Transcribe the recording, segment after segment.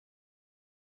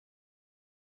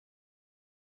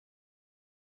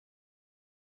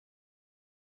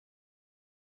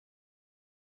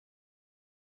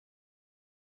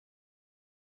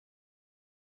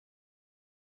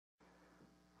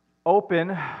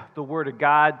Open the Word of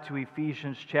God to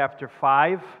Ephesians chapter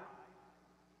 5.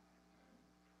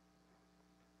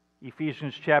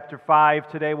 Ephesians chapter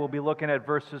 5. Today we'll be looking at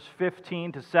verses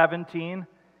 15 to 17.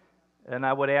 And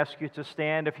I would ask you to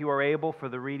stand if you are able for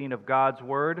the reading of God's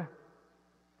Word.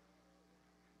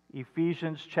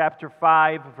 Ephesians chapter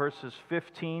 5, verses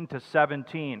 15 to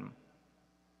 17.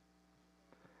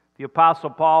 The Apostle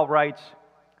Paul writes,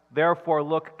 "Therefore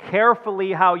look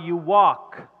carefully how you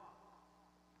walk,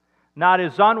 not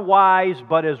as unwise,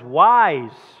 but as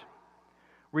wise,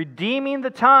 redeeming the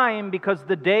time because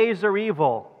the days are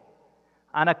evil.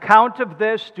 On account of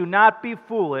this, do not be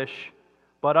foolish,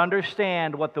 but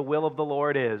understand what the will of the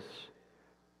Lord is."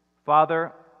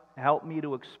 Father, help me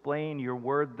to explain your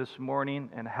word this morning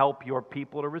and help your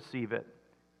people to receive it.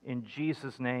 In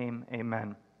Jesus' name,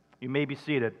 amen. You may be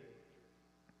seated.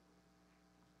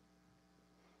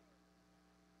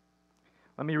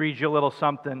 Let me read you a little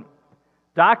something.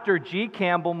 Dr. G.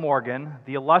 Campbell Morgan,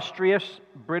 the illustrious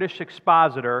British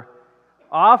expositor,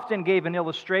 often gave an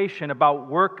illustration about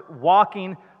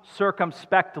walking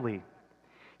circumspectly.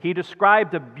 He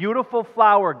described a beautiful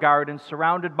flower garden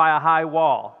surrounded by a high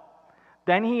wall.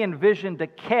 Then he envisioned a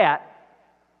cat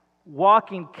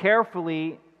walking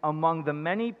carefully among the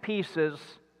many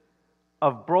pieces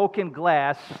of broken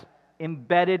glass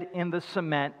embedded in the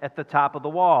cement at the top of the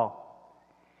wall.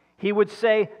 He would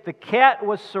say the cat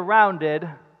was surrounded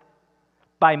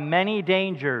by many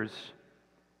dangers,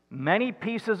 many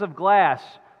pieces of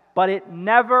glass, but it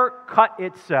never cut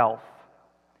itself.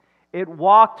 It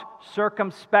walked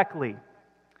circumspectly.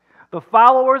 The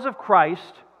followers of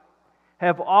Christ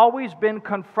have always been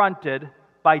confronted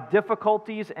by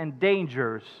difficulties and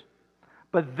dangers,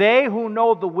 but they who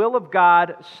know the will of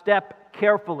God step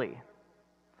carefully.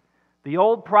 The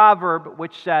old proverb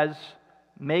which says,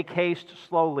 "Make haste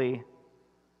slowly,"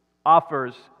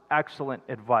 offers excellent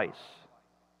advice.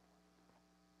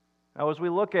 Now, as we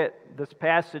look at this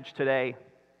passage today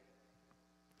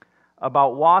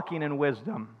about walking in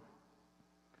wisdom,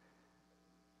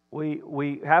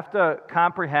 we have to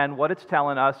comprehend what it's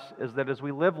telling us is that as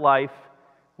we live life,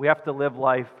 we have to live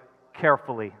life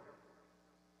carefully.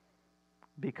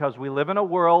 Because we live in a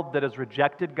world that has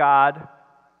rejected God.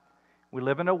 We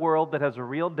live in a world that has a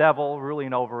real devil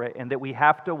ruling over it, and that we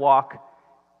have to walk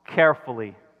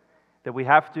carefully, that we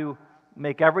have to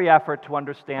make every effort to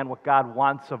understand what God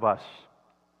wants of us.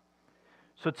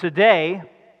 So today,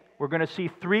 we're going to see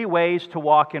 3 ways to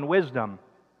walk in wisdom.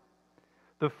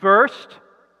 The first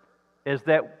is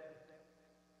that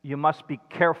you must be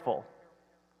careful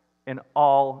in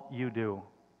all you do,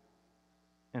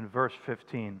 in verse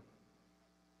 15.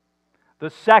 The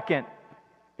second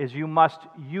is you must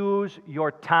use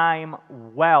your time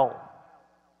well,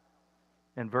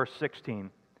 in verse 16.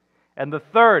 And the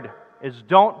third is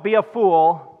don't be a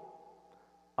fool,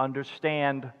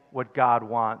 understand what God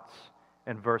wants,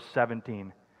 in verse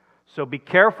 17. So be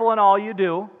careful in all you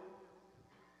do,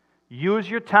 use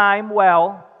your time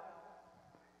well,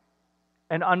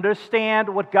 and understand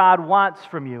what God wants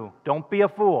from you. Don't be a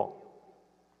fool.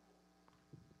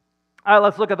 All right,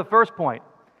 let's look at the first point.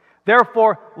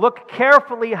 Therefore, look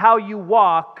carefully how you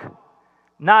walk,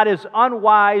 not as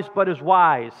unwise, but as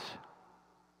wise.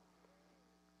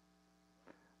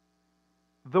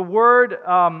 The word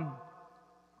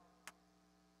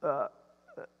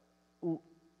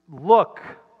look,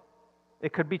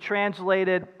 it could be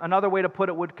translated, another way to put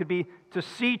it could be to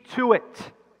see to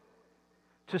it.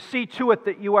 To see to it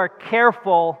that you are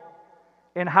careful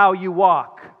in how you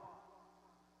walk.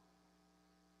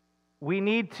 We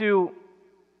need to,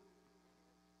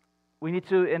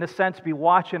 in a sense, be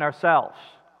watching ourselves.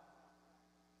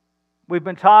 We've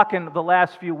been talking the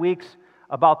last few weeks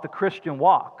about the Christian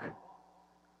walk,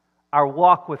 our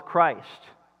walk with Christ.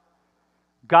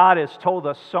 God has told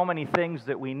us so many things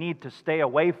that we need to stay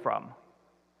away from.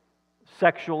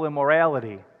 Sexual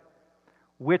immorality,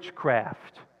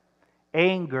 witchcraft,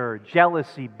 anger,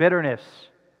 jealousy, bitterness.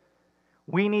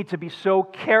 We need to be so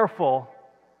careful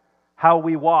how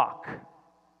we walk,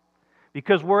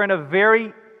 because we're in a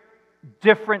very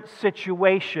different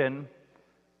situation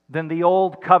than the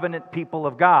old covenant people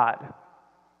of God.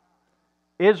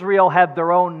 Israel had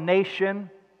their own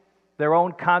nation, their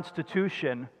own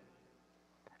constitution,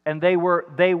 and they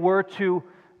were to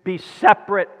be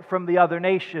separate from the other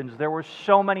nations. There were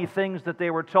so many things that they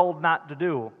were told not to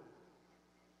do.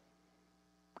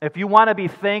 If you want to be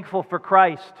thankful for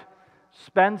Christ,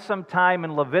 spend some time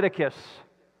in Leviticus.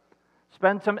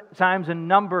 Spend some time in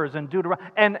Numbers and Deuteronomy.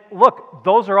 And look,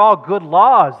 those are all good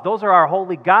laws. Those are our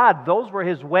holy God. Those were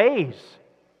His ways.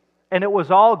 And it was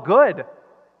all good.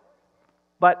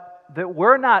 But that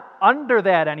we're not under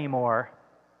that anymore.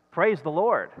 Praise the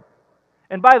Lord.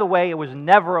 And by the way, it was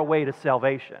never a way to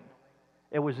salvation.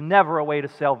 It was never a way to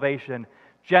salvation.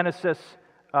 Genesis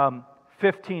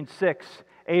 15:6,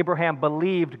 Abraham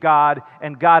believed God,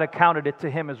 and God accounted it to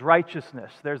him as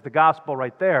righteousness. There's the gospel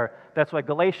right there. That's why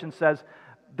Galatians says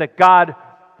that God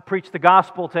preached the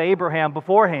gospel to Abraham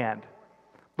beforehand.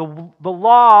 The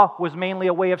law was mainly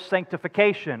a way of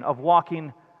sanctification, of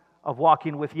walking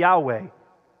with Yahweh.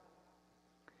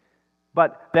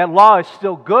 But that law is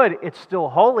still good. It's still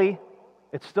holy.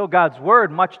 It's still God's word,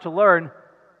 much to learn.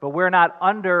 But we're not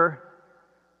under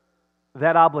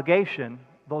that obligation,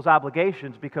 those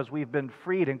obligations, because we've been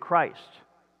freed in Christ.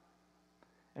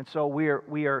 And so we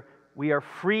are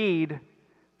freed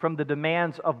from the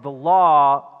demands of the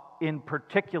law in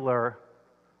particular,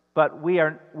 but we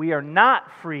are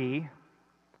not free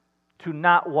to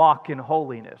not walk in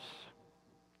holiness,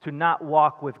 to not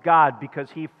walk with God,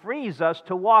 because He frees us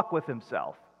to walk with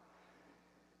Himself.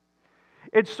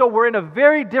 And so we're in a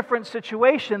very different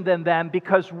situation than them,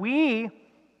 because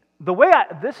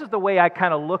this is the way I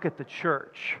kind of look at the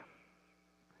church.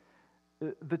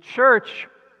 The church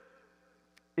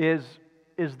is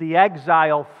the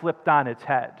exile flipped on its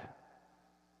head.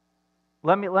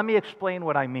 Let me explain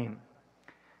what I mean.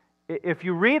 If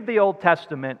you read the Old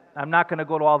Testament, I'm not going to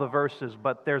go to all the verses,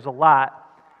 but there's a lot,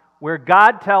 where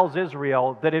God tells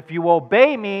Israel that if you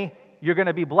obey me, you're going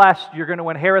to be blessed, you're going to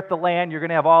inherit the land, you're going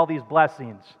to have all these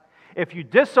blessings. If you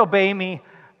disobey me,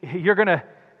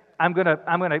 I'm going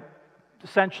to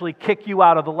essentially kick you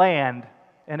out of the land,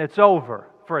 and it's over,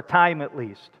 for a time at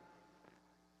least.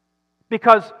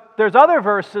 Because there's other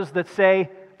verses that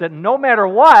say that no matter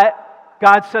what,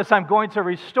 God says, I'm going to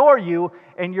restore you,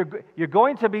 and you're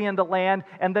going to be in the land,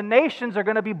 and the nations are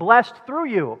going to be blessed through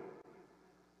you.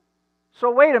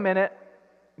 So wait a minute,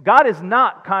 God is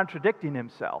not contradicting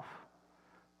Himself.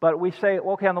 But we say,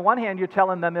 okay, on the one hand, you're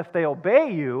telling them if they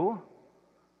obey you,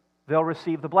 they'll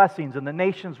receive the blessings, and the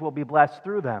nations will be blessed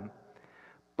through them.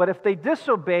 But if they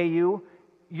disobey you,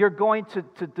 you're going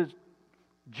to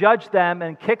judge them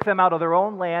and kick them out of their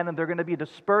own land, and they're going to be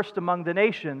dispersed among the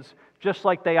nations, just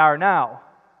like they are now.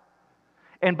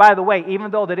 And by the way, even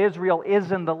though that Israel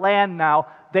is in the land now,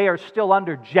 they are still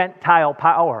under Gentile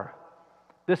power.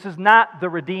 This is not the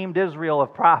redeemed Israel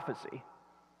of prophecy.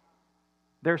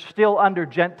 They're still under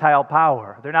Gentile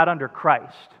power. They're not under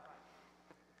Christ.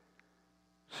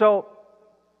 So,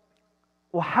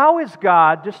 well, how is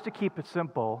God, just to keep it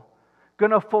simple,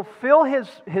 going to fulfill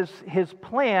his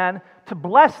plan to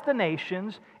bless the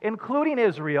nations, including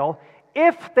Israel,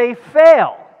 if they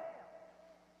fail?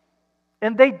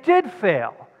 And they did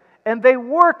fail, and they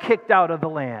were kicked out of the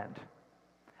land.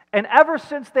 And ever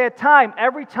since that time,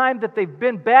 every time that they've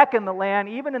been back in the land,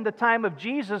 even in the time of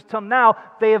Jesus till now,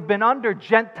 they have been under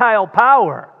Gentile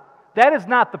power. That is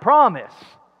not the promise.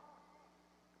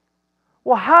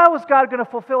 Well, how is God going to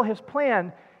fulfill His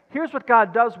plan? Here's what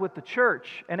God does with the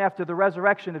church, and after the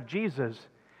resurrection of Jesus,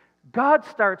 God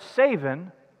starts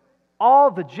saving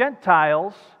all the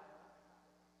Gentiles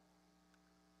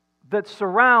that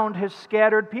surround His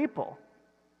scattered people.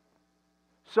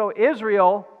 So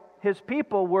Israel, His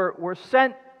people, were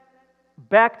sent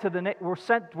back to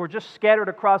were just scattered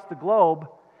across the globe,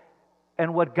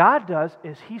 and what God does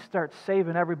is He starts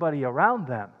saving everybody around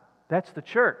them. That's the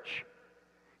church.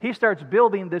 He starts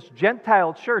building this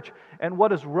Gentile church, and what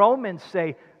does Romans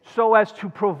say? So as to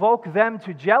provoke them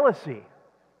to jealousy.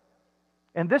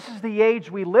 And this is the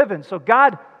age we live in. So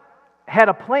God had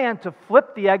a plan to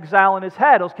flip the exile in His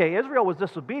head. Okay, Israel was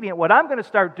disobedient. What I'm going to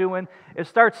start doing is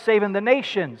start saving the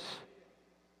nations.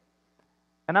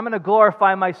 And I'm going to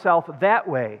glorify myself that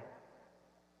way.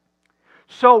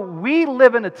 So we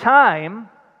live in a time,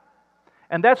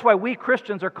 and that's why we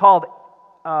Christians are called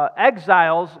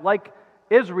exiles like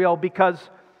Israel, because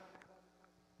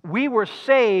we were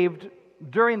saved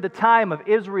during the time of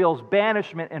Israel's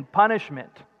banishment and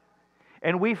punishment.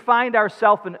 And we find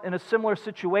ourselves in a similar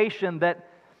situation that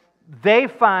they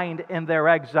find in their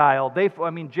exile.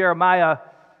 Jeremiah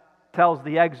tells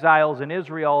the exiles in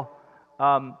Israel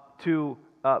to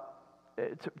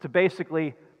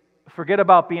basically forget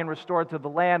about being restored to the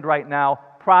land right now,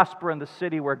 prosper in the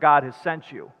city where God has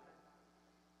sent you.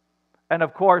 And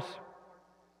of course,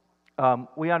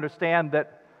 we understand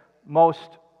that most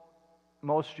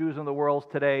Jews in the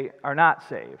world today are not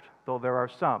saved, though there are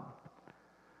some.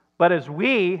 But as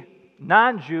we,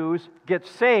 non-Jews, get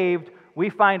saved,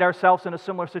 we find ourselves in a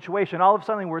similar situation. All of a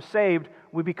sudden we're saved,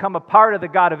 we become a part of the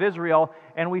God of Israel,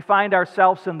 and we find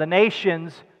ourselves in the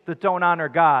nations that don't honor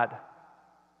God.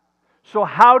 So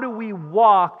how do we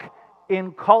walk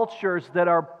in cultures that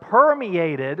are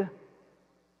permeated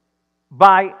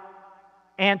by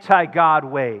anti-God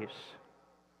ways?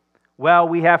 Well,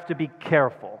 we have to be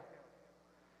careful.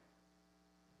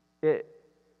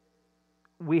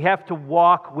 We have to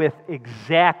walk with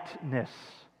exactness,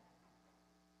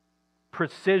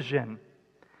 precision.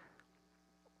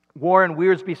 Warren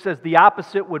Wiersbe says the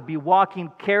opposite would be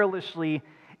walking carelessly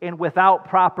and without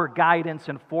proper guidance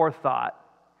and forethought.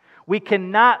 We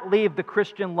cannot leave the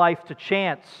Christian life to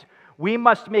chance. We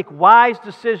must make wise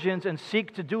decisions and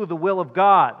seek to do the will of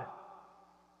God.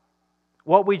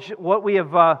 What we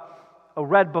have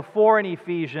read before in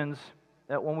Ephesians,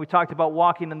 that when we talked about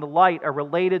walking in the light, are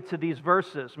related to these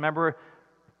verses. Remember,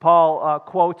 Paul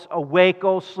quotes, "Awake,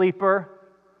 O sleeper,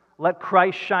 let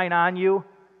Christ shine on you."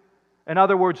 In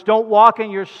other words, don't walk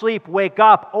in your sleep, wake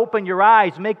up, open your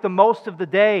eyes, make the most of the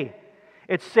day.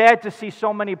 It's sad to see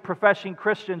so many professing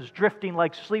Christians drifting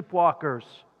like sleepwalkers,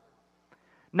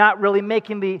 not really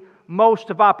making the most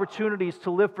of opportunities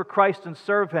to live for Christ and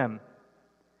serve Him.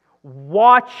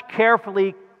 Watch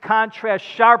carefully, contrast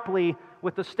sharply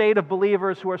with the state of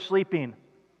believers who are sleeping.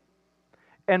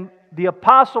 And the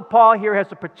Apostle Paul here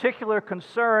has a particular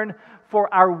concern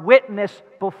for our witness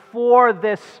before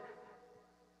this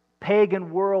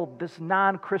pagan world, this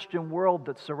non-Christian world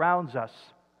that surrounds us.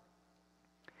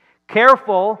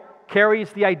 Careful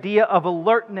carries the idea of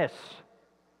alertness.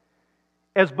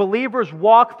 As believers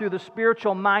walk through the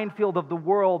spiritual minefield of the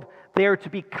world, they are to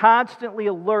be constantly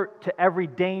alert to every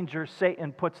danger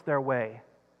Satan puts their way.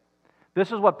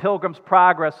 This is what Pilgrim's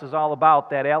Progress is all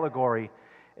about, that allegory.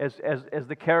 As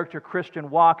the character Christian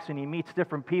walks and he meets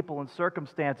different people and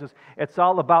circumstances, it's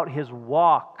all about his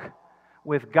walk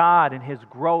with God and his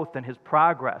growth and his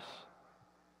progress.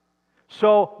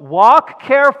 So walk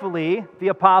carefully, the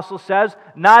apostle says,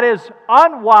 not as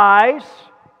unwise,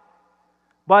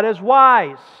 but as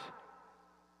wise.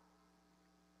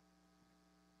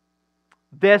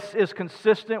 This is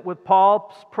consistent with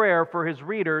Paul's prayer for his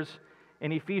readers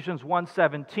in Ephesians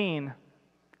 1:17,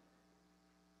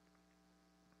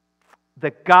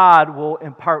 that God will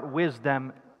impart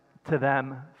wisdom to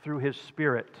them through His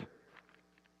Spirit.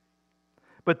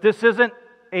 But this isn't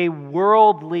a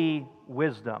worldly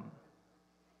wisdom.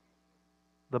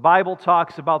 The Bible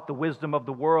talks about the wisdom of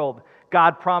the world.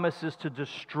 God promises to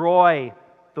destroy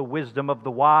the wisdom of the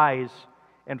wise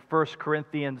in 1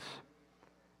 Corinthians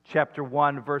chapter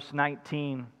 1, verse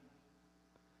 19.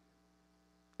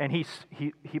 And he,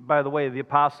 by the way, the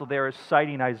apostle there is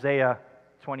citing Isaiah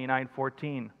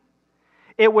 29:14.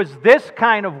 It was this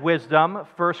kind of wisdom,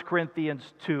 1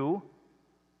 Corinthians 2,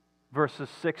 verses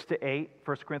 6 to 8,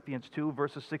 1 Corinthians 2,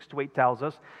 verses 6 to 8 tells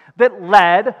us, that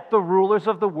led the rulers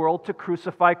of the world to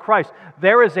crucify Christ.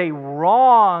 There is a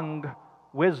wrong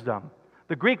wisdom.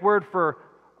 The Greek word for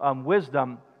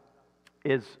wisdom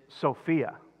is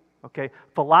Sophia. Okay?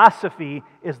 Philosophy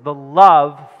is the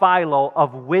love, philo,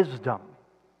 of wisdom.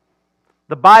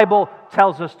 The Bible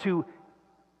tells us to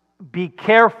be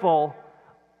careful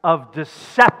of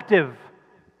deceptive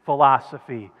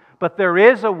philosophy. But there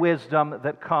is a wisdom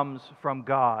that comes from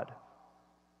God.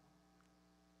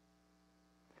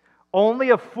 Only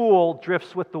a fool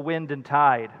drifts with the wind and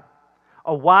tide.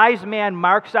 A wise man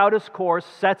marks out his course,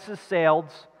 sets his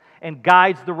sails, and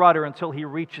guides the rudder until he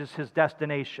reaches his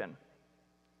destination.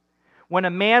 When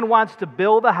a man wants to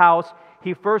build a house,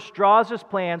 he first draws his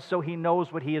plans so he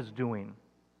knows what he is doing.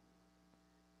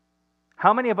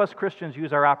 How many of us Christians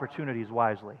use our opportunities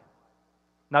wisely?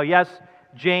 Now, yes,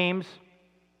 James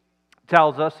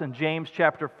tells us in James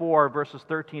chapter 4, verses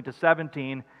 13 to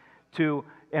 17, to,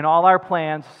 in all our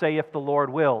plans, say if the Lord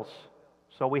wills.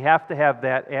 So we have to have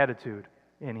that attitude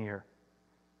in here.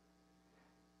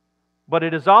 But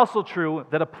it is also true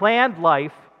that a planned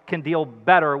life can deal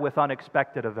better with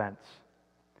unexpected events.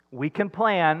 We can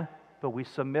plan, but we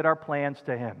submit our plans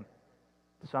to Him.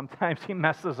 Sometimes He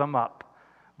messes them up,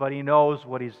 but He knows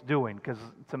what He's doing, because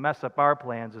to mess up our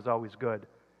plans is always good.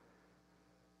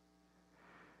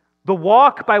 The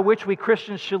walk by which we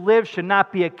Christians should live should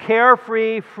not be a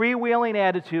carefree, freewheeling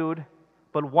attitude,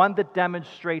 but one that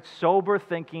demonstrates sober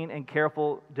thinking and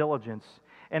careful diligence.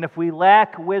 And if we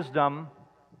lack wisdom,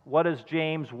 what does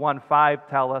James 1:5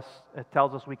 tell us? It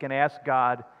tells us we can ask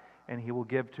God, and He will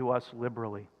give to us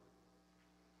liberally.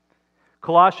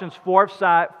 Colossians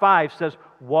 4:5 says,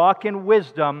 "Walk in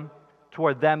wisdom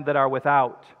toward them that are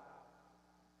without."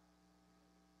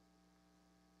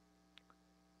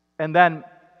 And then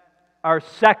our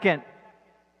second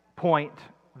point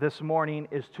this morning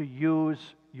is to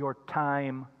use your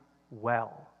time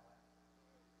well.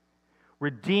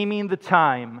 Redeeming the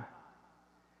time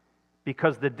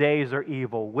because the days are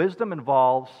evil. Wisdom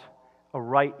involves a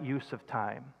right use of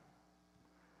time.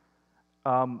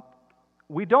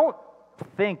 We don't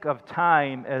think of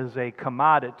time as a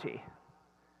commodity.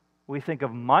 We think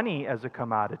of money as a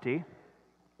commodity.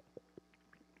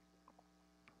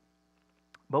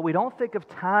 But we don't think of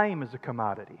time as a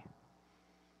commodity.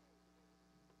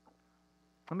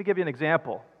 Let me give you an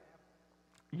example.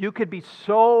 You could be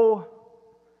so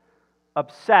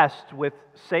obsessed with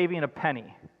saving a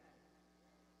penny.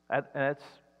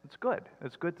 It's good.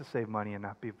 It's good to save money and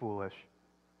not be foolish.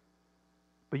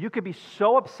 But you could be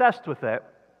so obsessed with it,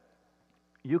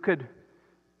 you could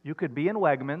be in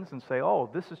Wegmans and say, "Oh,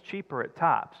 this is cheaper at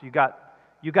Tops." You got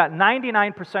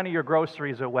 99% of your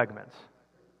groceries at Wegmans.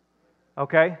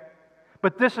 Okay?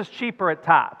 But this is cheaper at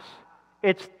Tops.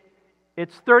 It's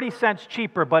 30 cents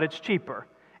cheaper, but it's cheaper.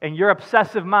 And your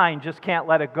obsessive mind just can't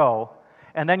let it go.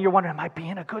 And then you're wondering, am I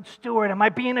being a good steward? Am I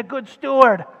being a good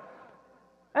steward?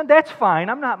 And that's fine.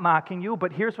 I'm not mocking you,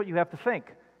 but here's what you have to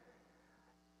think.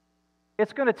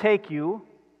 It's going to take you,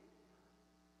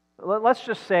 let's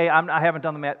just say, I haven't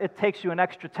done the math, it takes you an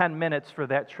extra 10 minutes for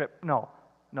that trip. No,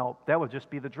 that would just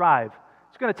be the drive.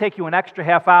 It's going to take you an extra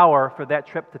half hour for that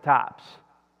trip to Tops.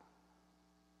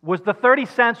 Was the 30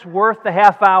 cents worth the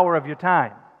half hour of your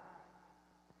time?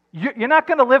 You're not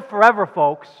going to live forever,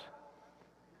 folks.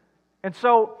 And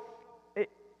so,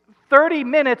 30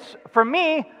 minutes, for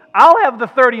me, I'll have the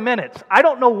 30 minutes. I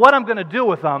don't know what I'm going to do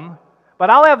with them, but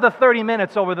I'll have the 30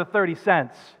 minutes over the 30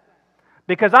 cents.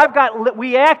 Because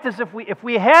we act as if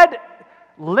we had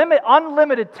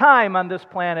unlimited time on this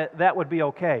planet, that would be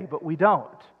okay, but we don't.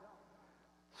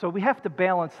 So we have to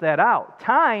balance that out.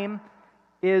 Time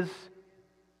is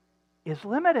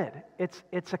limited.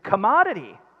 It's a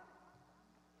commodity.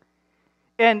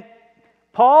 And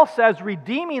Paul says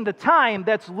redeeming the time,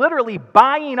 that's literally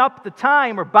buying up the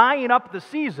time or buying up the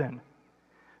season.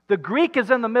 The Greek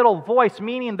is in the middle voice,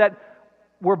 meaning that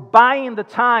we're buying the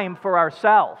time for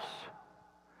ourselves.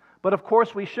 But of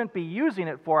course, we shouldn't be using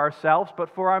it for ourselves,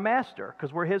 but for our master,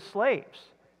 because we're his slaves.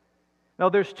 Now,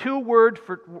 there's two words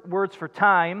for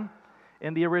time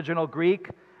in the original Greek.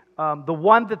 The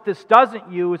one that this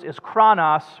doesn't use is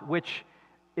chronos, which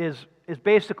is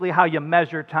basically how you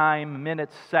measure time,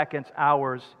 minutes, seconds,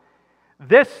 hours.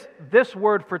 This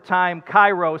word for time,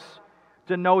 kairos,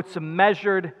 denotes a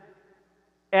measured,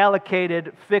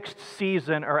 allocated, fixed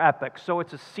season or epoch. So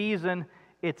it's a season,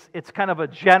 it's kind of a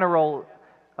general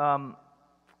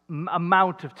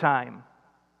amount of time.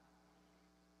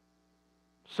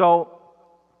 So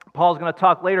Paul's going to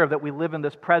talk later that we live in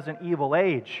this present evil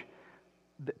age.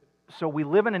 So we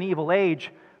live in an evil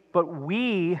age, but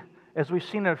we, as we've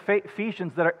seen in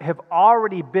Ephesians, have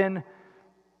already been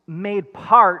made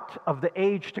part of the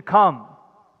age to come.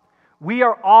 We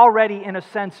are already, in a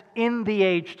sense, in the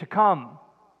age to come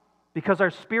because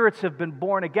our spirits have been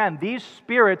born again. These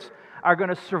spirits are going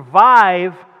to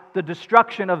survive the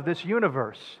destruction of this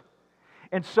universe.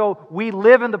 And so we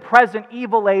live in the present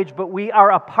evil age, but we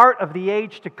are a part of the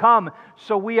age to come.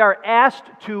 So we are asked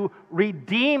to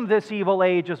redeem this evil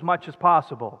age as much as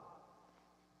possible.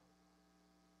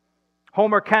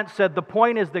 Homer Kent said, "The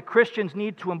point is that Christians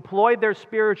need to employ their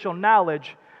spiritual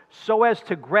knowledge so as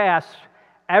to grasp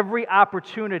every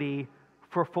opportunity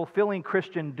for fulfilling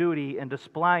Christian duty and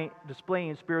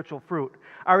displaying spiritual fruit."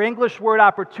 Our English word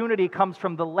opportunity comes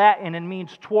from the Latin and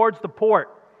means towards the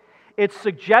port. It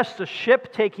suggests a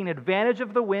ship taking advantage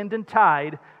of the wind and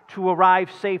tide to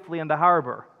arrive safely in the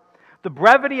harbor. The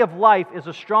brevity of life is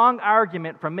a strong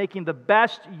argument for making the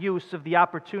best use of the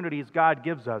opportunities God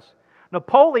gives us.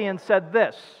 Napoleon said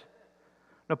this.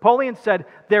 Napoleon said,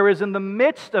 "There is in the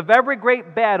midst of every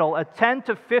great battle a 10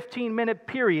 to 15 minute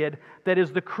period that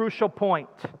is the crucial point.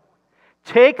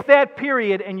 Take that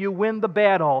period and you win the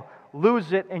battle.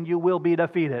 Lose it and you will be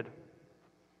defeated."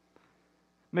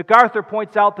 MacArthur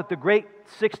points out that the great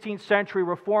 16th century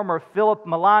reformer Philip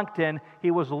Melanchthon,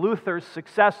 he was Luther's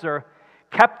successor,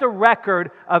 kept a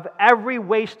record of every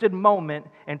wasted moment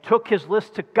and took his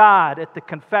list to God at the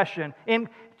confession,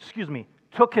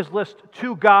 took his list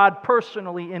to God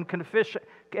personally in confession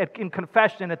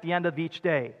at the end of each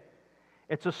day.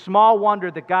 It's a small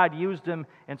wonder that God used him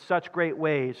in such great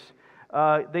ways.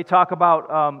 They talk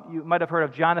about, you might have heard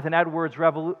of Jonathan Edwards'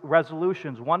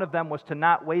 resolutions. One of them was to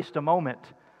not waste a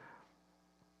moment.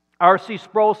 R.C.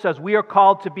 Sproul says, "We are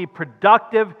called to be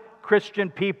productive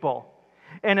Christian people.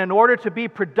 And in order to be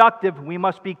productive, we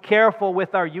must be careful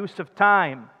with our use of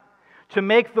time. To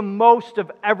make the most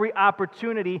of every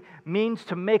opportunity means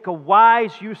to make a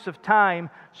wise use of time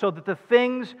so that the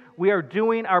things we are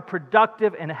doing are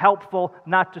productive and helpful,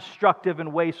 not destructive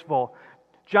and wasteful."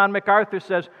 John MacArthur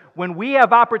says, "When we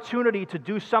have opportunity to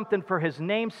do something for His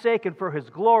name's sake and for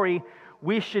His glory,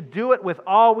 we should do it with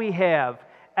all we have.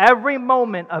 Every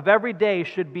moment of every day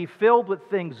should be filled with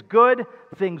things good,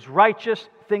 things righteous,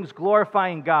 things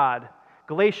glorifying God.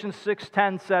 Galatians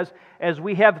 6:10 says, "As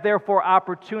we have therefore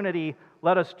opportunity,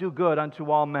 let us do good unto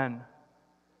all men."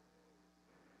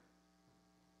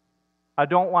 I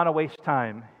don't want to waste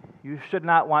time. You should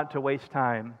not want to waste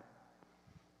time.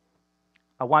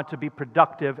 I want to be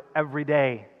productive every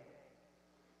day.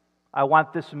 I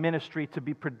want this ministry to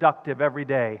be productive every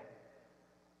day.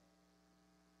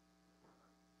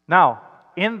 Now,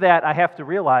 in that, I have to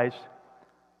realize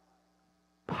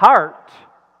part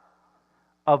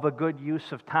of a good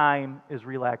use of time is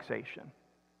relaxation.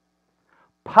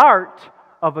 Part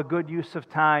of a good use of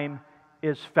time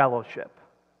is fellowship.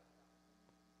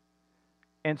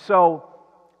 And so,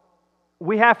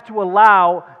 we have to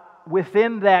allow,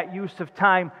 within that use of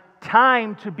time,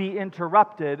 time to be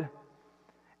interrupted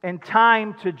and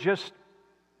time to just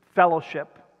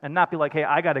fellowship and not be like, hey,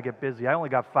 I got to get busy. I only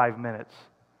got 5 minutes.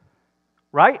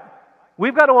 Right?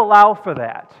 We've got to allow for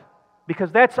that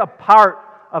because that's a part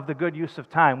of the good use of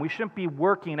time. We shouldn't be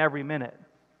working every minute.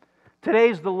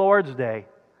 Today's the Lord's Day.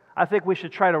 I think we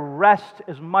should try to rest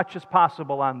as much as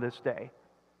possible on this day.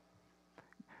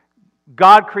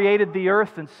 God created the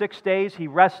earth in 6 days. He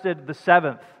rested the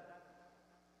seventh.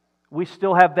 We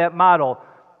still have that model.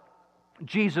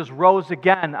 Jesus rose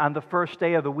again on the first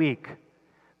day of the week.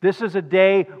 This is a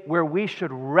day where we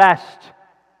should rest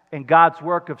in God's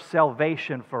work of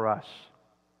salvation for us.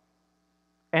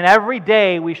 And every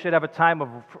day we should have a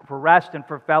time for rest and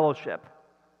for fellowship.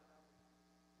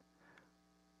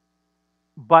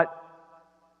 But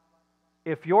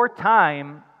if your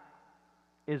time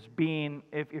is being,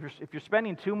 if you're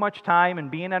spending too much time in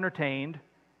being entertained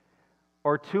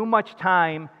or too much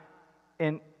time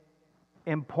in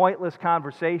pointless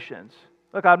conversations,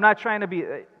 look, I'm not trying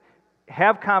to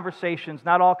have conversations.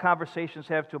 Not all conversations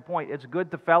have to a point. It's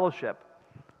good to fellowship.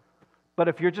 But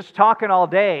if you're just talking all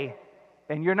day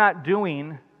and you're not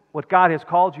doing what God has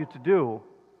called you to do,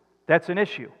 that's an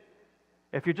issue.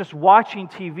 If you're just watching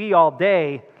TV all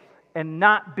day and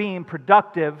not being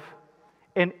productive,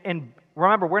 and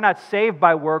remember, we're not saved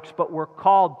by works, but we're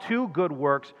called to good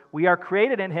works. We are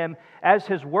created in Him as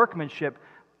His workmanship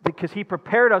because He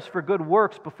prepared us for good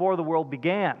works before the world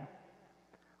began.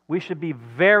 We should be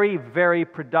very, very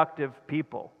productive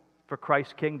people for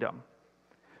Christ's kingdom.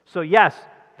 So yes,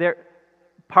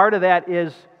 part of that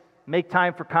is make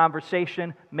time for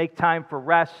conversation, make time for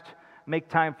rest, make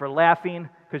time for laughing,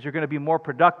 because you're going to be more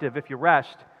productive if you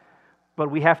rest.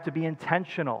 But we have to be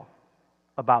intentional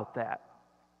about that.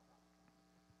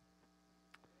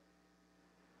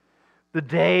 The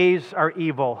days are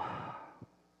evil.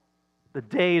 The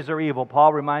days are evil.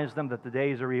 Paul reminds them that the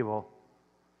days are evil.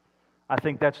 I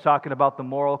think that's talking about the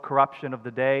moral corruption of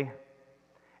the day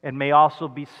and may also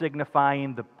be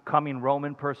signifying the coming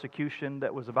Roman persecution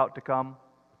that was about to come.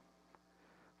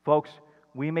 Folks,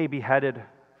 we may be headed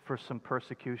for some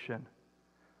persecution.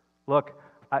 Look,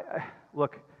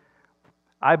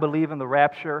 I believe in the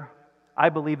rapture. I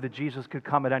believe that Jesus could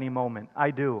come at any moment.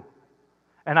 I do.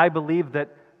 And I believe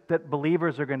that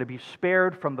believers are going to be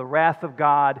spared from the wrath of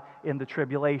God in the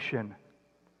tribulation.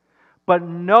 But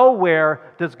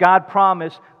nowhere does God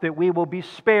promise that we will be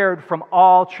spared from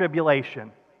all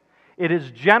tribulation. It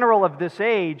is general of this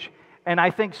age, and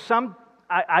I think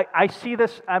I see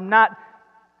this, I'm not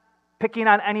picking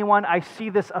on anyone, I see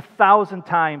this 1,000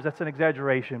 times, that's an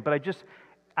exaggeration, but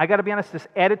I got to be honest, this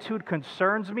attitude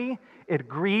concerns me, it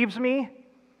grieves me,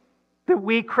 that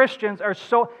we Christians are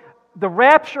so, the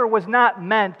rapture was not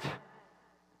meant,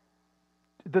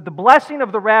 the blessing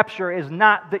of the rapture is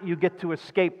not that you get to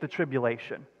escape the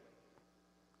tribulation.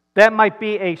 That might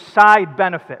be a side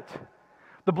benefit.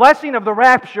 The blessing of the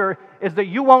rapture is that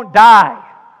you won't die.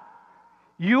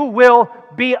 You will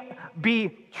be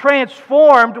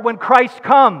transformed when Christ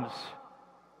comes.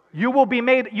 You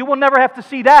will never have to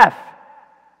see death.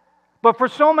 But for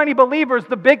so many believers,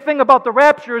 the big thing about the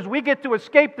rapture is we get to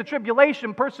escape the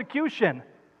tribulation, persecution.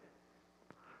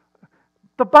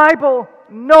 The Bible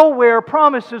nowhere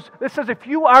promises, it says if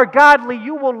you are godly,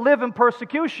 you will live in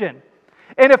persecution.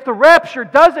 And if the rapture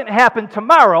doesn't happen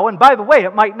tomorrow, and by the way,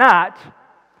 it might not,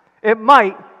 it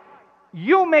might,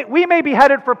 we may be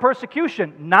headed for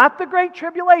persecution, not the Great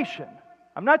Tribulation.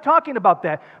 I'm not talking about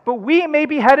that, but we may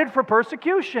be headed for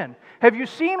persecution. Have you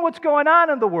seen what's going on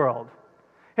in the world?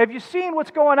 Have you seen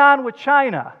what's going on with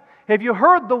China? Have you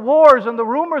heard the wars and the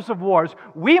rumors of wars?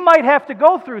 We might have to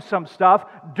go through some stuff.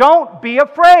 Don't be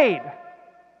afraid.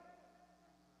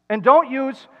 And don't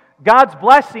use God's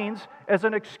blessings as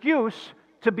an excuse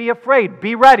to be afraid.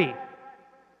 Be ready.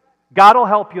 God will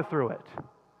help you through it.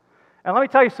 And let me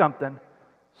tell you something.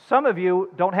 Some of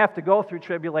you don't have to go through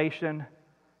tribulation.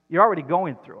 You're already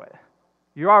going through it.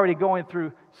 You're already going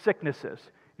through sicknesses.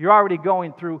 You're already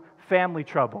going through family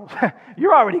troubles.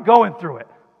 You're already going through it.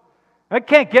 It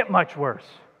can't get much worse.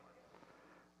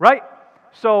 Right?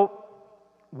 So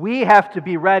we have to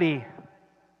be ready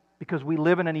because we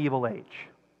live in an evil age.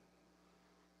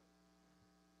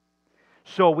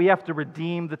 So we have to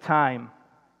redeem the time.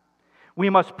 We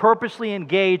must purposely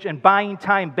engage in buying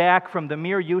time back from the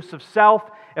mere use of self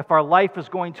if our life is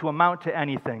going to amount to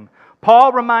anything.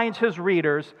 Paul reminds his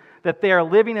readers that they are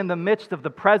living in the midst of the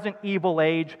present evil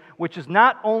age, which is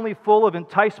not only full of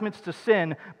enticements to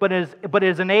sin, but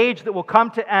is an age that will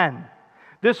come to end.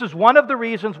 This is one of the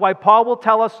reasons why Paul will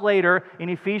tell us later in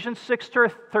Ephesians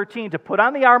 6:13 to put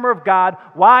on the armor of God.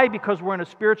 Why? Because we're in a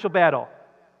spiritual battle.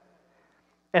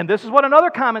 And this is what another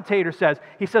commentator says.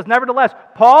 He says, nevertheless,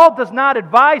 Paul does not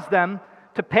advise them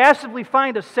to passively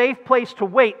find a safe place to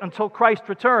wait until Christ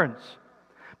returns,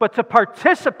 but to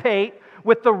participate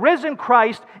with the risen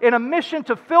Christ in a mission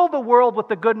to fill the world with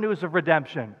the good news of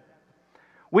redemption.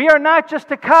 We are not just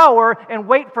to cower and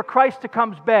wait for Christ to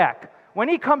come back. When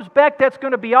He comes back, that's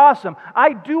going to be awesome.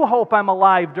 I do hope I'm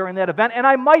alive during that event, and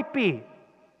I might be,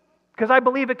 because I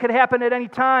believe it could happen at any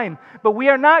time. But we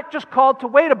are not just called to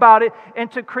wait about it and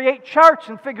to create charts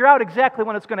and figure out exactly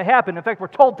when it's going to happen. In fact, we're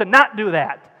told to not do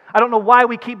that. I don't know why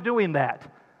we keep doing that.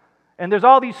 And there's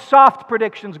all these soft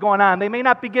predictions going on. They may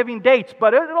not be giving dates,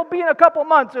 but it'll be in a couple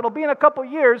months, it'll be in a couple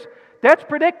years. That's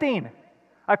predicting.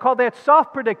 I call that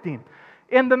soft predicting.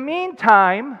 In the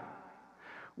meantime,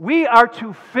 we are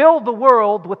to fill the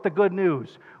world with the good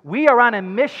news. We are on a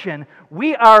mission.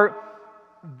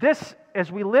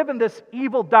 As we live in this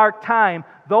evil, dark time,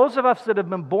 those of us that have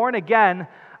been born again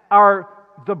are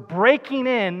the breaking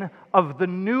in of the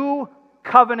new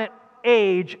covenant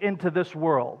age into this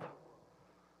world.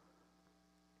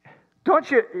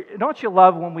 Don't you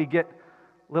love when we get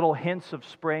little hints of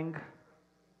spring?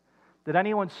 Did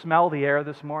anyone smell the air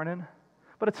this morning?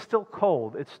 But it's still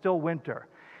cold. It's still winter.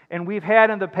 And we've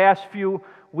had in the past few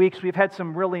weeks, we've had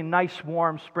some really nice,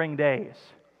 warm spring days.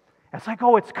 It's like,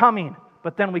 oh, it's coming.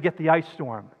 But then we get the ice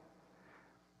storm.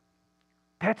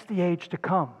 That's the age to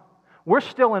come. We're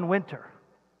still in winter.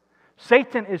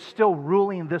 Satan is still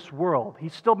ruling this world.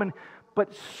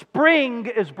 But spring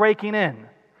is breaking in.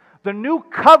 The new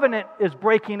covenant is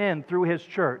breaking in through His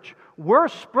church. We're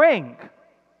spring.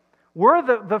 We're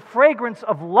the fragrance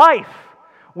of life.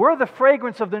 We're the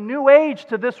fragrance of the new age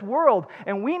to this world.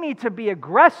 And we need to be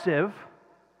aggressive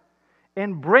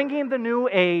in bringing the new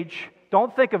age.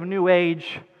 Don't think of new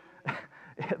age,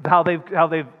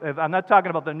 I'm not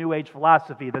talking about the new age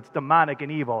philosophy that's demonic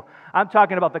and evil. I'm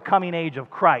talking about the coming age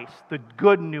of Christ, the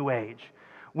good new age.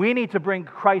 We need to bring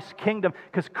Christ's kingdom,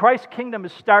 because Christ's kingdom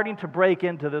is starting to break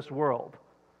into this world.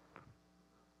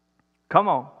 Come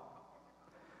on.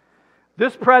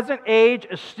 This present age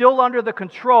is still under the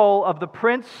control of the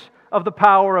prince of the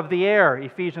power of the air,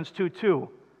 Ephesians 2:2.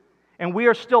 And we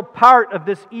are still part of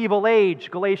this evil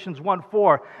age, Galatians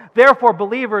 1:4. Therefore,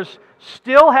 believers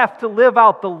still have to live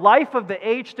out the life of the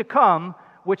age to come,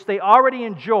 which they already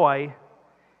enjoy,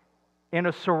 in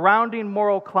a surrounding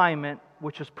moral climate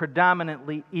which is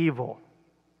predominantly evil.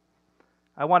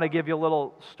 I want to give you a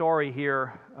little story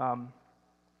here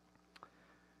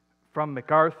from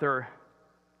MacArthur.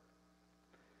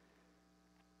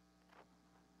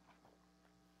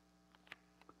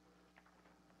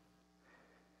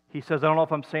 He says, I don't know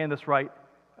if I'm saying this right,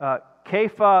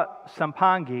 Kefa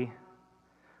Sampangi,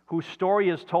 whose story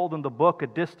is told in the book A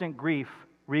Distant Grief,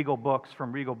 Regal Books,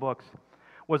 from Regal Books,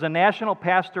 was a national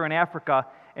pastor in Africa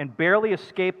and barely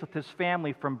escaped with his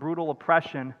family from brutal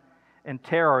oppression and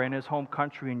terror in his home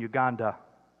country in Uganda.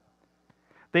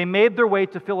 They made their way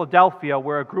to Philadelphia,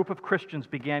 where a group of Christians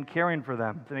began caring for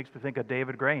them. It makes me think of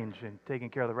David Grange and taking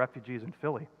care of the refugees in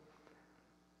Philly.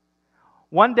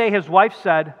 One day his wife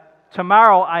said,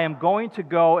 tomorrow I am going to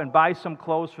go and buy some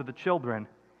clothes for the children.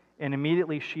 And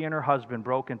immediately she and her husband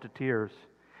broke into tears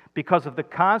because of the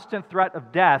constant threat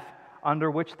of death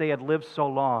under which they had lived so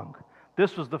long.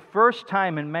 This was the first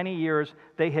time in many years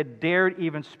they had dared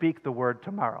even speak the word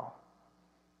tomorrow.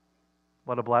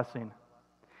 What a blessing.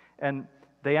 And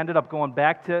they ended up going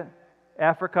back to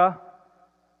Africa,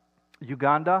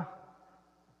 Uganda,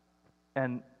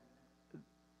 and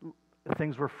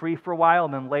things were free for a while,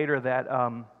 and then later that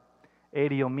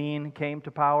Idi Amin came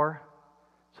to power,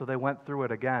 so they went through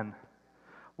it again.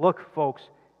 Look, folks,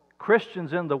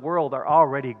 Christians in the world are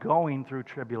already going through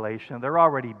tribulation. They're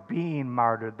already being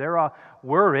martyred.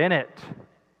 We're in it.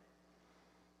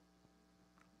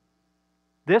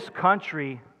 This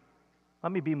country,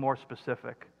 let me be more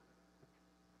specific.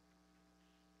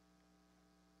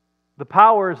 The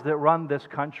powers that run this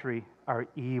country are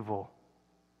evil.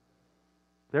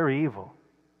 They're evil.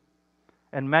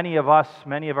 And many of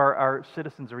our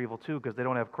citizens are evil too because they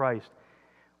don't have Christ.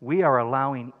 We are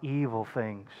allowing evil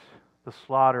things, the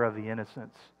slaughter of the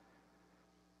innocents.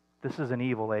 This is an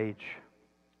evil age.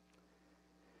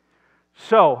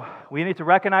 So, we need to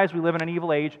recognize we live in an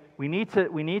evil age. We need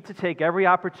to take every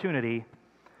opportunity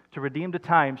to redeem the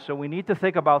time. So we need to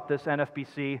think about this,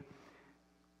 NFBC.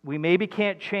 We maybe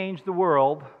can't change the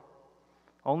world.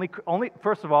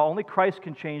 First of all, only Christ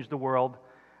can change the world.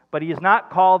 But He has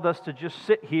not called us to just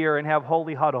sit here and have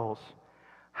holy huddles.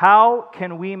 How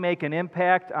can we make an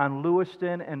impact on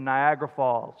Lewiston and Niagara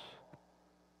Falls?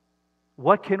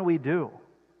 What can we do?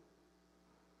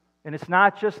 And it's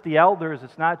not just the elders,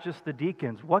 it's not just the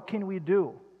deacons. What can we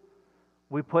do?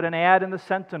 We put an ad in the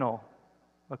Sentinel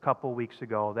a couple weeks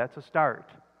ago. That's a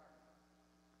start.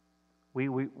 We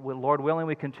Lord willing,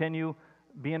 we continue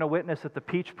being a witness at the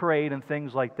Peach Parade and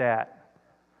things like that.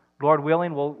 Lord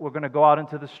willing, we're going to go out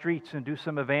into the streets and do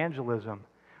some evangelism.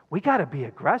 We got to be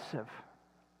aggressive.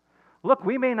 Look,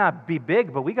 we may not be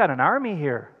big, but we got an army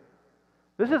here.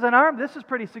 This is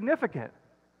pretty significant.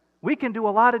 We can do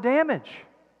a lot of damage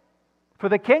for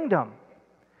the kingdom.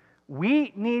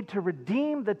 We need to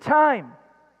redeem the time.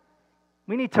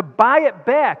 We need to buy it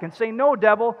back and say, no,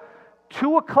 devil,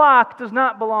 2 o'clock does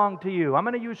not belong to you. I'm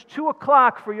going to use 2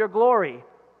 o'clock for your glory.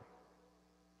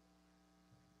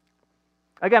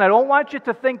 Again, I don't want you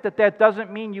to think that that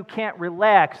doesn't mean you can't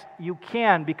relax. You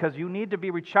can, because you need to be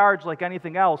recharged like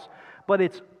anything else. But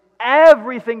it's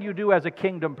everything you do as a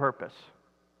kingdom purpose.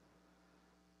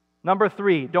 Number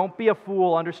 3, don't be a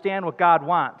fool. Understand what God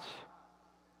wants.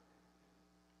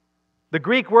 The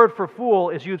Greek word for fool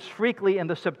is used frequently in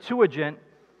the Septuagint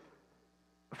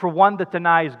for one that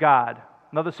denies God.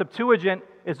 Now, the Septuagint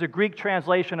is the Greek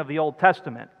translation of the Old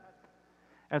Testament.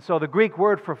 And so the Greek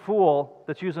word for fool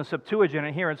that's used in Septuagint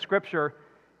and here in Scripture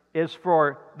is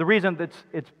for, the reason that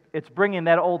it's bringing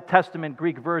that Old Testament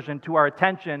Greek version to our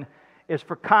attention is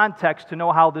for context to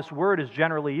know how this word is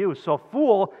generally used. So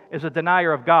fool is a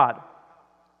denier of God.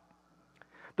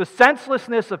 The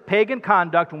senselessness of pagan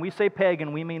conduct, when we say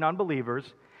pagan, we mean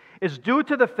unbelievers, is due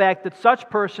to the fact that such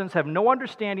persons have no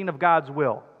understanding of God's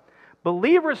will.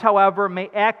 Believers, however, may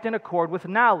act in accord with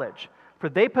knowledge, for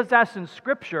they possess in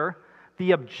Scripture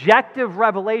the objective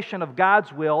revelation of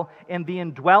God's will and the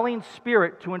indwelling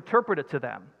Spirit to interpret it to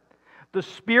them. The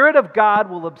Spirit of God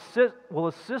will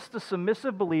assist the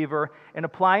submissive believer in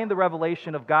applying the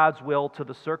revelation of God's will to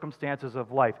the circumstances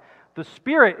of life. The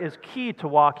Spirit is key to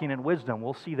walking in wisdom.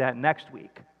 We'll see that next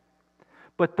week.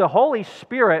 But the Holy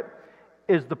Spirit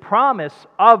is the promise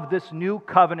of this new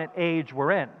covenant age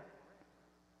we're in.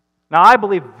 Now, I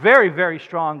believe very, very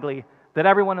strongly that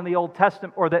everyone in the Old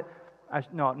Testament,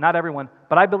 no, not everyone,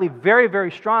 but I believe very,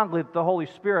 very strongly that the Holy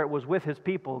Spirit was with His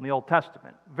people in the Old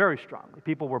Testament. Very strongly.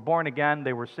 People were born again,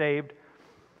 they were saved.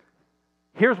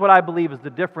 Here's what I believe is the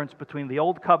difference between the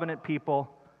Old Covenant people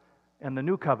and the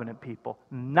New Covenant people.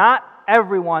 Not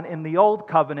everyone in the Old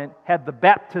Covenant had the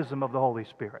baptism of the Holy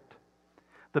Spirit.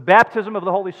 The baptism of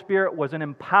the Holy Spirit was an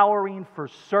empowering for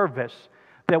service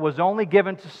that was only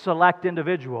given to select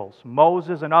individuals,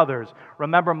 Moses and others.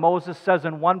 Remember, Moses says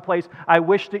in one place, I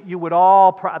wish that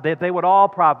that they would all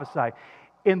prophesy.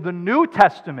 In the New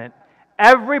Testament,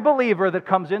 every believer that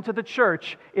comes into the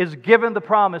church is given the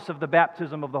promise of the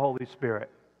baptism of the Holy Spirit.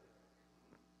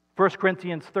 1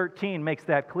 Corinthians 13 makes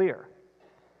that clear.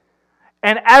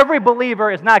 And every believer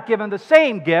is not given the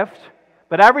same gift,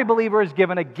 but every believer is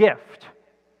given a gift.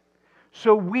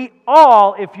 So we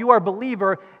all, if you are a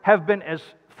believer, have been, as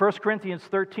 1 Corinthians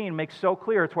 13 makes so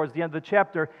clear towards the end of the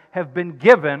chapter, have been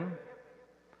given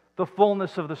the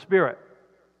fullness of the Spirit.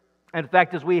 In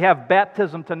fact, as we have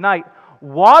baptism tonight,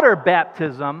 water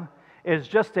baptism is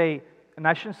just and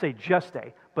I shouldn't say just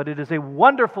but it is a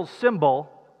wonderful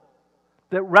symbol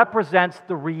that represents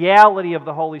the reality of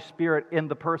the Holy Spirit in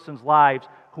the person's lives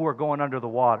who are going under the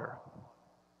water.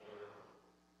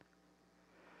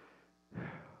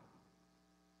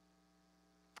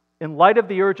 In light of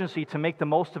the urgency to make the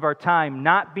most of our time,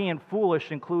 not being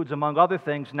foolish includes, among other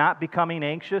things, not becoming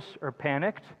anxious or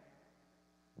panicked.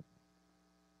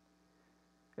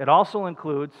 It also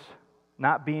includes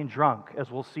not being drunk, as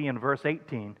we'll see in verse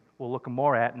 18. We'll look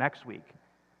more at next week.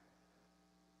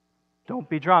 Don't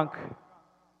be drunk.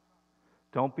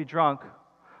 Don't be drunk.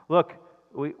 Look,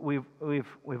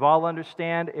 we've all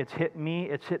understand. It's hit me.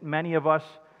 It's hit many of us.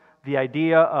 The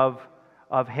idea of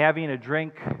having a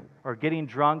drink or getting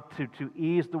drunk to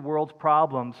ease the world's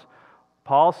problems.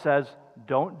 Paul says,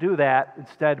 don't do that.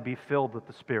 Instead, be filled with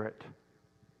the Spirit.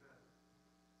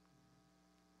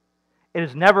 It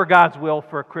is never God's will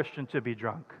for a Christian to be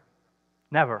drunk.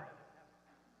 Never.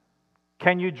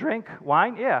 Can you drink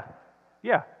wine? Yeah.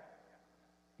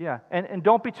 And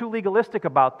don't be too legalistic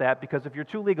about that, because if you're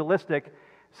too legalistic,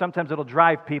 sometimes it'll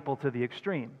drive people to the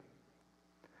extreme.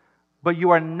 But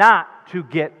you are not to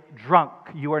get drunk.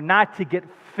 You are not to get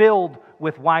filled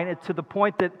with wine to the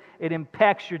point that it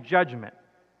impacts your judgment.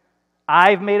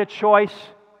 I've made a choice.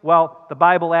 Well, the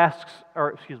Bible asks,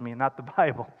 or excuse me, not the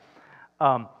Bible.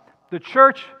 The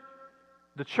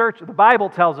Bible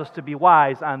tells us to be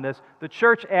wise on this. The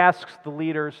church asks the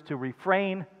leaders to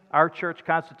refrain. Our church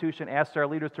constitution asks our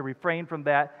leaders to refrain from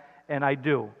that, and I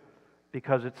do,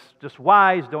 because it's just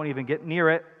wise. Don't even get near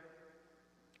it.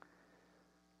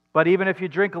 But even if you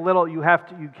drink a little,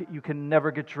 you can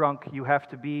never get drunk. You have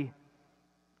to be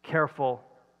careful.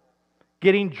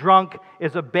 Getting drunk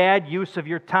is a bad use of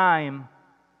your time.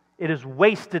 It is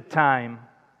wasted time.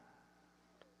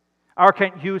 R.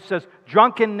 Kent Hughes says,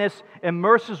 drunkenness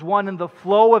immerses one in the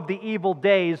flow of the evil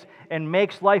days and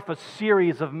makes life a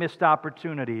series of missed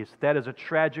opportunities. That is a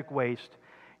tragic waste.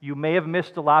 You may have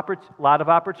missed a lot of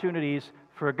opportunities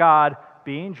for God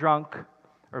being drunk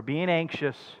or being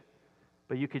anxious,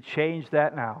 but you could change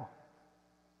that now.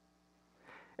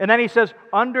 And then he says,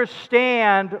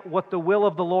 understand what the will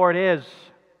of the Lord is.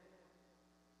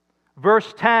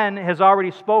 Verse 10 has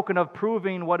already spoken of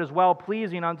proving what is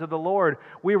well-pleasing unto the Lord.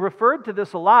 We referred to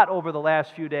this a lot over the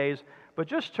last few days, but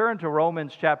just turn to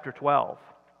Romans chapter 12.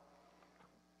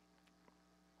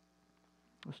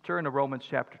 Let's turn to Romans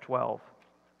chapter 12.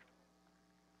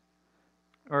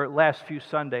 Or last few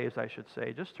Sundays, I should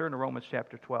say. Just turn to Romans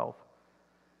chapter 12.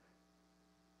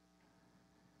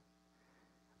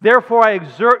 Therefore I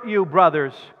exhort you,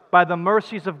 brothers, by the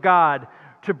mercies of God,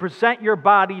 to present your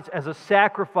bodies as a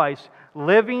sacrifice,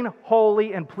 living,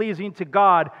 holy, and pleasing to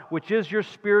God, which is your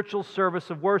spiritual service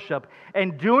of worship.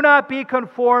 And do not be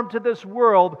conformed to this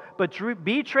world, but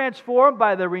be transformed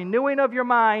by the renewing of your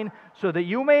mind, so that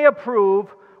you may approve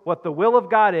what the will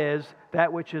of God is,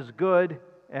 that which is good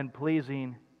and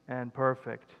pleasing and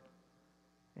perfect.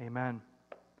 Amen.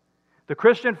 The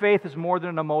Christian faith is more than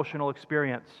an emotional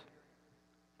experience.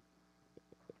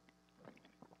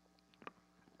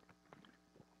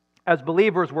 As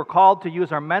believers, we're called to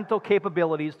use our mental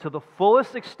capabilities to the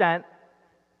fullest extent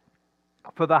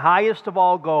for the highest of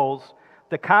all goals,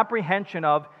 the comprehension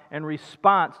of and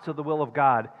response to the will of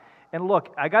God. And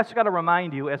look, I guess I got to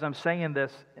remind you as I'm saying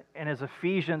this, and as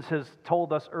Ephesians has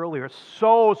told us earlier,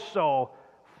 so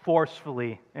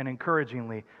forcefully and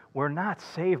encouragingly, we're not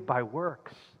saved by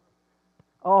works.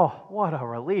 Oh, what a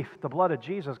relief. The blood of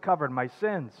Jesus covered my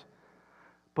sins.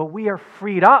 But we are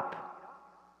freed up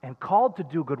and called to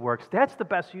do good works. That's the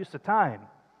best use of time.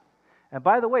 And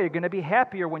by the way, you're going to be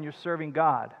happier when you're serving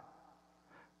God.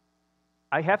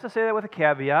 I have to say that with a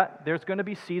caveat. There's going to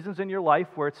be seasons in your life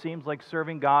where it seems like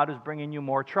serving God is bringing you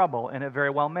more trouble, and it very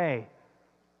well may.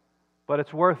 But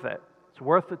it's worth it. It's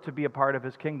worth it to be a part of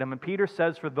His kingdom. And Peter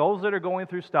says, for those that are going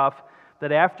through stuff,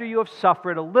 that after you have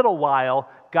suffered a little while,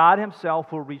 God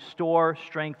Himself will restore,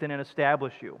 strengthen, and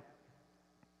establish you.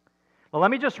 Well, let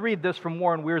me just read this from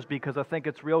Warren Wiersbe because I think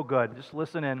it's real good. Just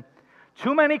listen in.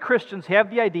 Too many Christians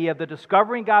have the idea that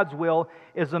discovering God's will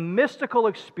is a mystical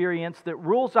experience that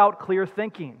rules out clear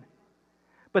thinking.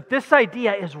 But this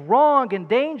idea is wrong and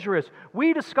dangerous.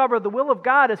 We discover the will of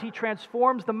God as He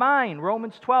transforms the mind,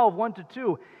 Romans 12,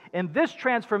 1-2. And this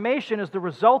transformation is the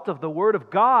result of the Word of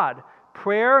God,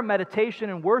 prayer, meditation,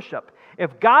 and worship.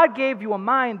 If God gave you a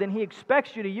mind, then He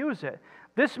expects you to use it.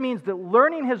 This means that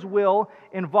learning His will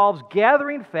involves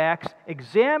gathering facts,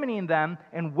 examining them,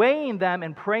 and weighing them,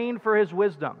 and praying for His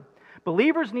wisdom.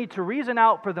 Believers need to reason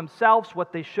out for themselves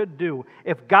what they should do.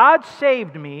 If God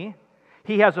saved me,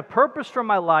 He has a purpose for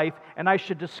my life, and I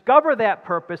should discover that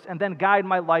purpose and then guide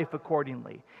my life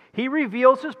accordingly. He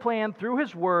reveals His plan through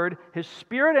His Word, His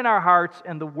Spirit in our hearts,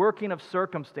 and the working of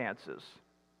circumstances.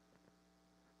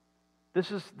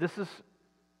 This is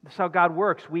how God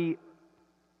works.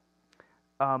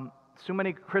 So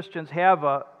many Christians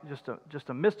have just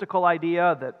a mystical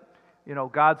idea that,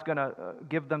 God's going to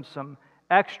give them some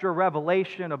extra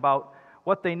revelation about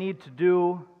what they need to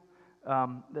do.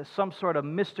 There's some sort of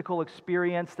mystical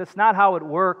experience. That's not how it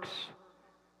works.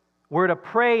 We're to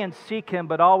pray and seek Him,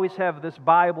 but always have this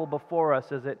Bible before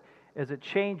us as it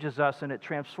changes us and it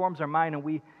transforms our mind. And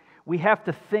we have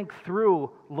to think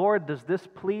through, Lord, does this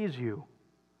please You?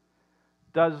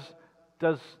 Does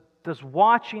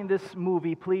watching this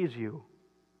movie please You?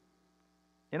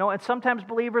 And sometimes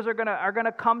believers are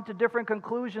gonna come to different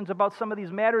conclusions about some of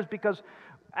these matters because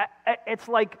it's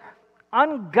like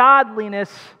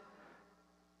ungodliness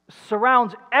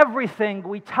surrounds everything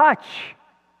we touch.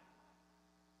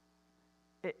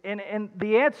 And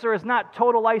the answer is not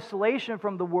total isolation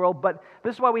from the world, but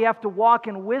this is why we have to walk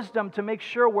in wisdom to make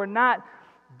sure we're not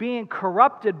being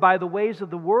corrupted by the ways of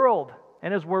the world.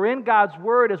 And as we're in God's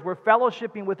Word, as we're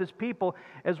fellowshipping with His people,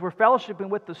 as we're fellowshipping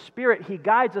with the Spirit, He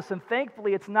guides us. And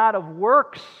thankfully, it's not of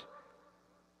works.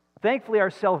 Thankfully, our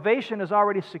salvation is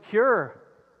already secure.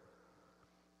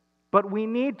 But we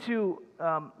need to,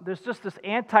 there's just this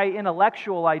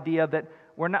anti-intellectual idea that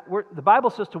the Bible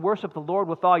says to worship the Lord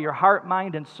with all your heart,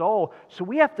 mind, and soul. So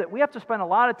we have to spend a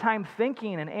lot of time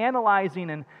thinking and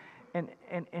analyzing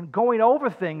and going over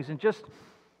things and just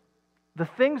the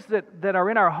things that are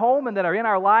in our home and that are in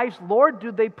our lives. Lord,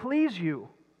 do they please you?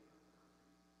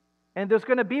 And there's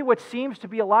going to be what seems to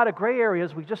be a lot of gray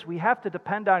areas. We have to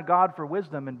depend on God for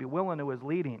wisdom and be willing to His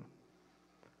leading.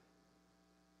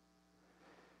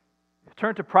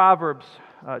 Turn to Proverbs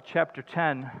chapter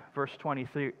 10, verse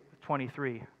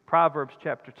 23. Proverbs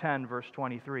chapter 10, verse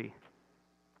 23.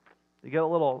 You get a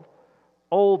little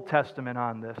Old Testament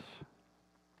on this.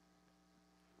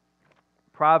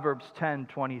 Proverbs 10,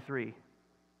 23.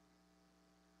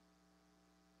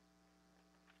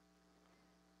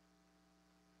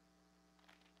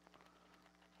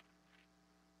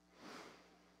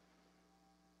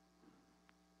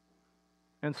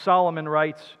 And Solomon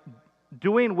writes,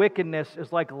 "Doing wickedness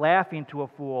is like laughing to a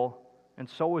fool, and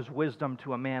so is wisdom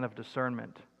to a man of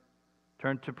discernment."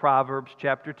 Turn to Proverbs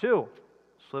chapter 2.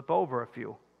 Slip over a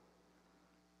few.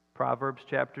 Proverbs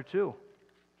chapter 2.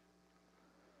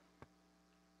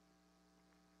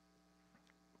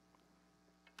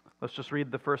 Let's just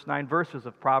read the first 9 verses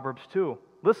of Proverbs 2.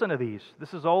 Listen to these.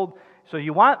 This is old. So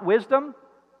you want wisdom?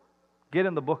 Get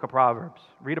in the book of Proverbs.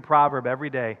 Read a proverb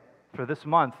every day. For this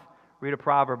month, read a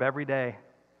proverb every day.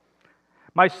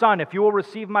 "My son, if you will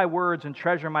receive my words and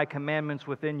treasure my commandments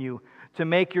within you, to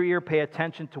make your ear pay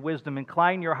attention to wisdom,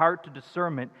 incline your heart to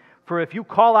discernment. For if you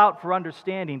call out for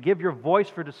understanding, give your voice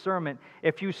for discernment,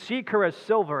 if you seek her as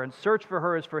silver and search for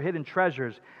her as for hidden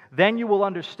treasures, then you will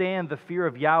understand the fear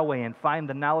of Yahweh and find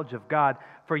the knowledge of God.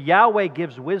 For Yahweh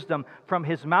gives wisdom. From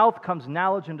His mouth comes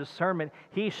knowledge and discernment.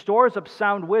 He stores up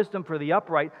sound wisdom for the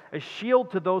upright, a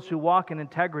shield to those who walk in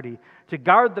integrity, to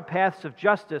guard the paths of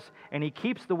justice, and He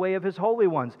keeps the way of His holy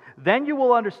ones. Then you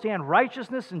will understand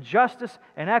righteousness and justice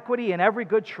and equity and every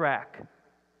good track."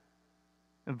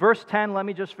 In verse 10, let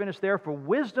me just finish there. "For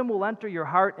wisdom will enter your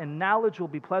heart, and knowledge will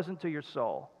be pleasant to your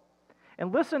soul."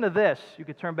 And listen to this. You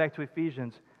could turn back to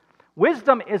Ephesians.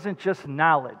 Wisdom isn't just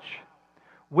knowledge.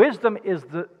 Wisdom is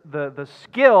the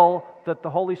skill that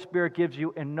the Holy Spirit gives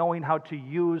you in knowing how to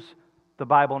use the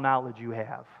Bible knowledge you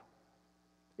have.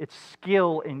 It's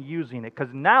skill in using it,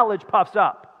 because knowledge puffs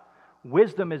up.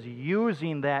 Wisdom is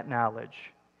using that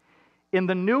knowledge. In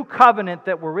the new covenant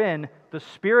that we're in, the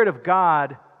Spirit of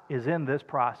God is in this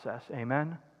process.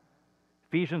 Amen?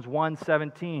 Ephesians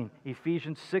 1:17,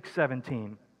 Ephesians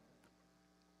 6:17.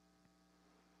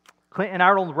 Clinton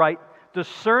Arnold writes,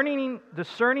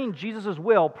 discerning Jesus'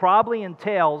 will probably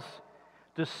entails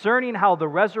discerning how the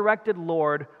resurrected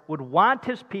Lord would want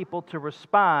His people to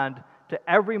respond to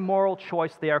every moral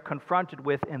choice they are confronted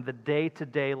with in the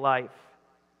day-to-day life.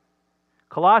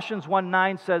 Colossians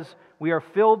 1:9 says, "We are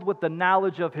filled with the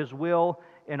knowledge of His will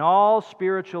in all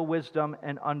spiritual wisdom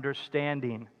and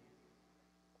understanding."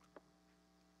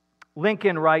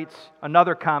 Lincoln writes,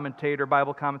 another commentator,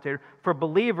 Bible commentator, "For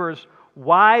believers,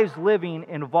 wise living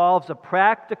involves a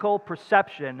practical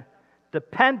perception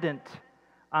dependent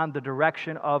on the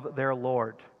direction of their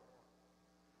Lord."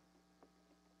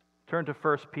 Turn to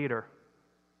 1 Peter.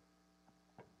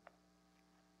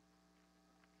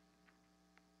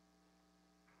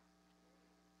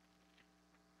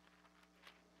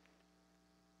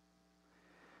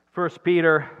 First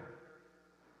Peter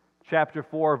chapter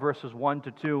 4, verses 1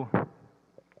 to 2.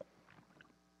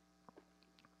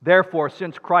 "Therefore,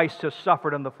 since Christ has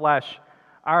suffered in the flesh,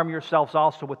 arm yourselves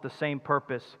also with the same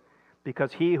purpose,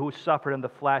 because He who suffered in the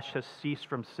flesh has ceased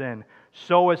from sin,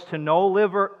 so as to no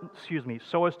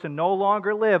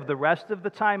longer live the rest of the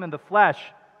time in the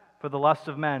flesh for the lusts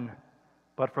of men,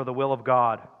 but for the will of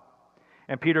God."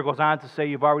 And Peter goes on to say,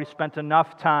 you've already spent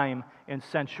enough time in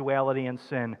sensuality and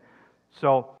sin.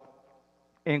 So,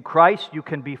 in Christ, you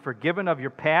can be forgiven of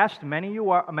your past. Many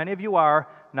of you are.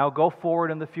 Now go forward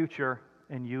in the future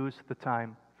and use the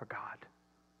time for God.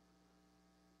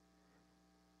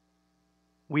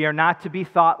 We are not to be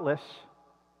thoughtless.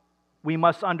 We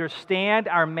must understand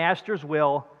our Master's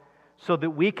will so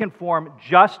that we can form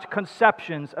just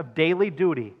conceptions of daily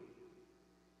duty.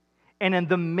 And in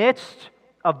the midst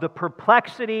of the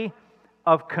perplexity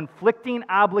of conflicting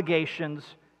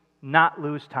obligations, not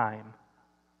lose time.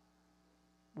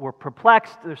 we're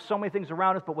perplexed. There's so many things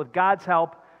around us, but with God's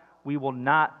help, we will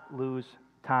not lose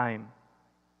time.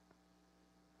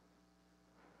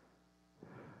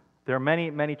 There are many,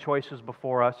 many choices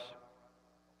before us,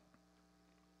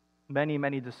 many,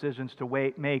 many decisions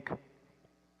to make,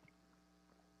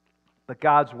 but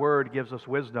God's Word gives us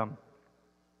wisdom.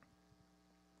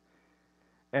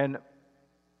 And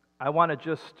I want to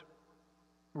just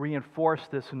reinforce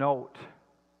this note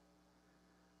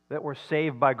that we're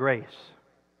saved by grace.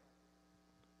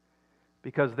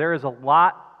 Because there is a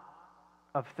lot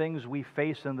of things we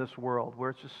face in this world where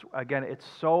it's just, again, it's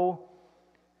so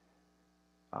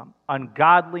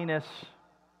ungodliness,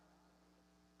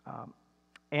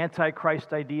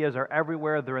 antichrist ideas are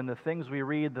everywhere. They're in the things we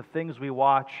read, the things we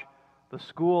watch, the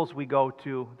schools we go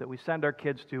to, that we send our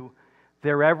kids to.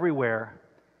 They're everywhere.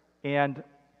 And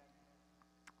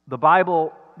the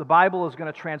Bible is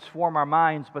going to transform our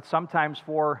minds, but sometimes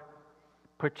for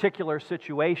particular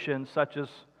situations, such as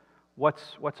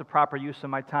what's a proper use of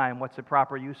my time, what's a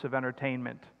proper use of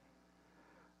entertainment.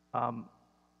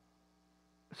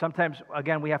 Sometimes,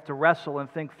 again, we have to wrestle and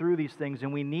think through these things,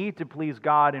 and we need to please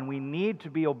God, and we need to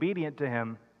be obedient to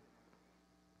Him.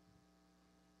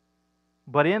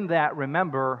 But in that,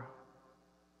 remember,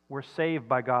 we're saved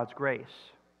by God's grace.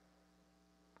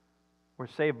 We're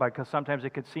saved because sometimes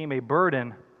it could seem a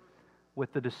burden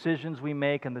with the decisions we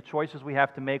make and the choices we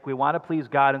have to make. We want to please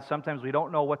God, and sometimes we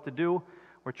don't know what to do.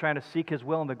 We're trying to seek His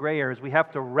will in the gray areas. We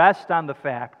have to rest on the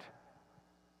fact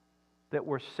that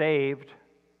we're saved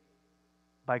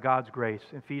by God's grace.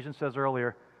 Ephesians says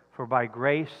earlier, "For by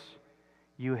grace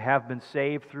you have been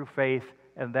saved through faith,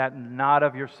 and that not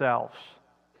of yourselves.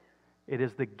 It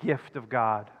is the gift of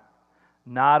God,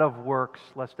 not of works,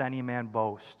 lest any man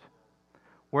boast."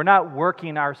 We're not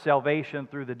working our salvation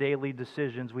through the daily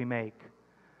decisions we make,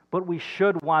 but we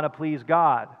should want to please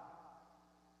God.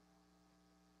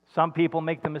 Some people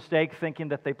make the mistake thinking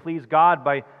that they please God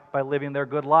by living their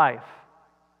good life.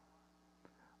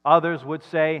 Others would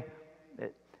say,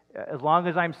 as long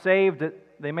as I'm saved,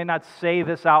 they may not say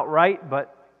this outright,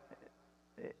 but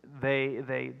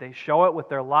they show it with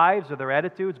their lives or their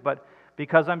attitudes, but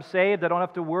because I'm saved, I don't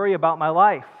have to worry about my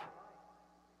life.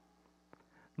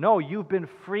 No, you've been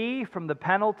free from the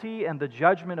penalty and the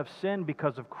judgment of sin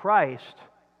because of Christ.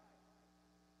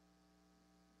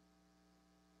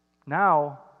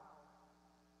 Now,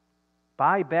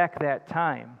 buy back that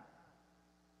time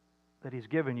that He's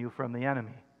given you from the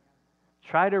enemy.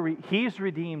 He's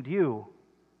redeemed you.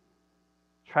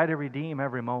 Try to redeem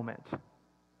every moment.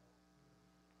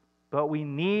 But we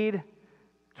need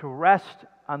to rest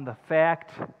on the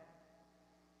fact,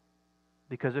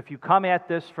 because if you come at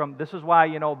this this is why,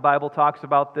 the Bible talks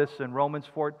about this in Romans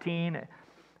 14,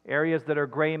 areas that are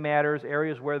gray matters,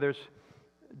 areas where there's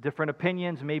different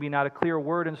opinions, maybe not a clear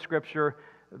word in Scripture.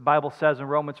 The Bible says in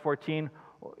Romans 14,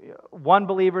 one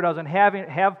believer doesn't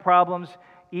have problems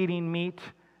eating meat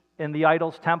in the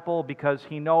idol's temple because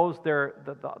he knows the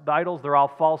idols, they're all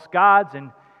false gods,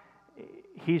 and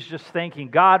he's just thanking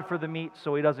God for the meat,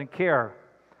 so he doesn't care.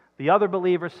 The other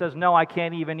believer says, "No, I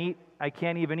can't even eat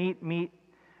meat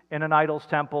in an idol's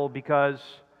temple because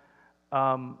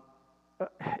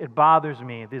it bothers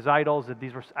me. These idols,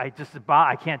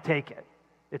 I can't take it.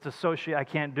 It's associated. I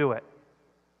can't do it."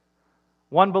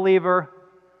 One believer,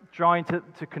 drawing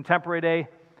to contemporary day,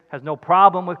 has no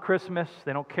problem with Christmas.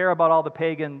 They don't care about all the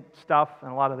pagan stuff,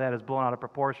 and a lot of that is blown out of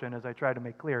proportion, as I tried to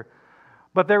make clear.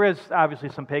 But there is obviously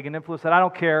some pagan influence that I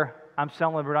don't care. I'm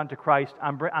selling it unto Christ.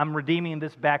 I'm redeeming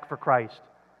this back for Christ.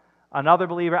 Another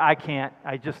believer, I can't.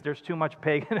 There's too much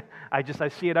pagan. I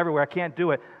see it everywhere. I can't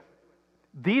do it.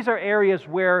 These are areas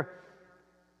where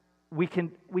we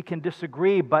can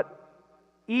disagree, but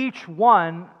each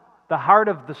one, the heart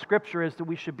of the Scripture is that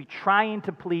we should be trying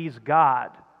to please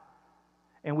God.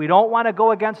 And we don't want to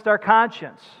go against our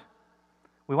conscience.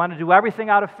 We want to do everything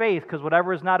out of faith, because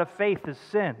whatever is not of faith is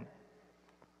sin.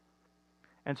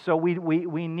 And so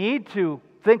we need to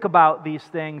think about these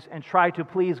things and try to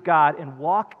please God and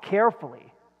walk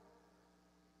carefully.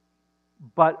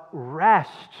 But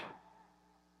rest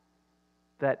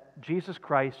that Jesus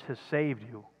Christ has saved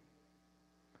you.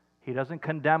 He doesn't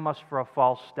condemn us for a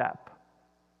false step.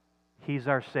 He's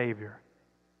our Savior.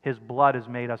 His blood has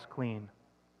made us clean.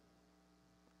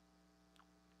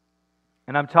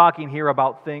 And I'm talking here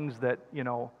about things that,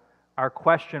 are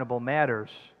questionable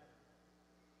matters.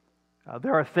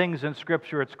 There are things in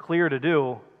Scripture it's clear to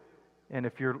do, and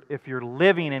if you're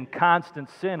living in constant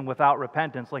sin without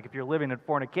repentance, like if you're living in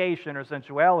fornication or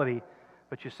sensuality,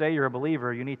 but you say you're a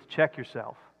believer, you need to check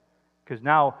yourself, because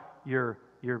now you're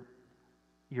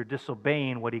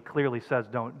disobeying what He clearly says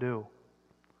don't do.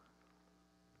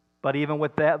 But even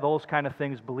with that, those kind of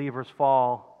things, believers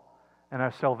fall, and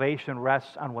our salvation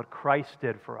rests on what Christ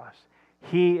did for us.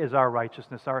 He is our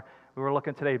righteousness. We were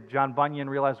looking today, John Bunyan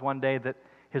realized one day that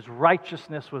his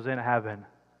righteousness was in heaven.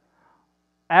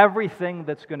 Everything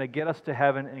that's going to get us to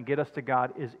heaven and get us to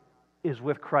God is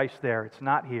with Christ there. It's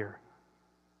not here.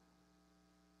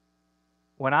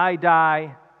 When I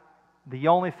die, the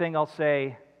only thing I'll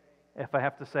say, if I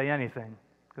have to say anything,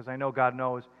 because I know God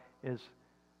knows, is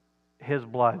His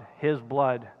blood. His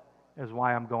blood is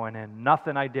why I'm going in.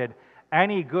 Nothing I did.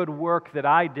 Any good work that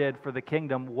I did for the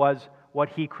kingdom was what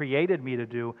He created me to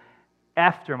do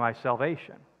after my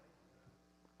salvation.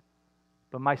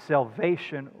 But my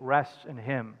salvation rests in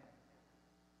Him.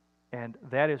 And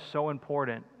that is so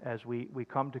important as we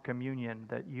come to communion,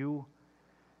 that you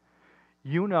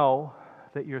know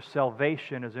that your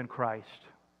salvation is in Christ.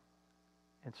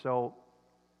 And so,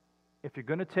 if you're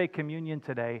going to take communion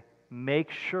today,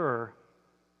 make sure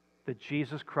that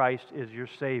Jesus Christ is your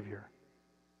Savior.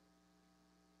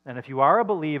 And if you are a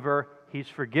believer, He's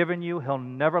forgiven you. He'll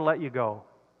never let you go.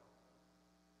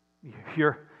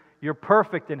 You're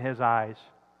perfect in His eyes.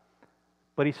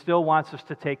 But He still wants us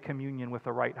to take communion with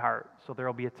the right heart. So there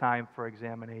will be a time for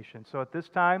examination. So at this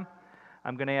time,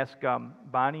 I'm going to ask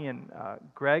Bonnie and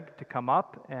Greg to come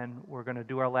up, and we're going to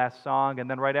do our last song. And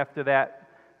then right after that,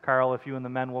 Carl, if you and the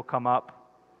men will come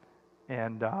up,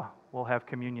 and we'll have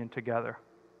communion together.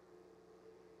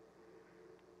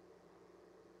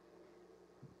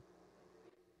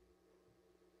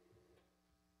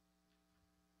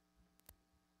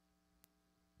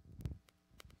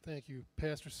 Thank you,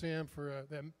 Pastor Sam, for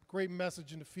that great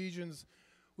message in Ephesians,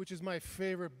 which is my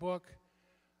favorite book.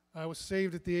 I was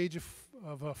saved at the age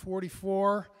of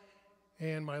 44,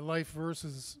 and my life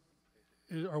verses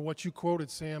are what you quoted,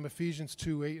 Sam, Ephesians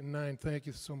 2, 8, and 9. Thank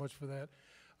you so much for that.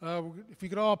 If you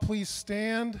could all please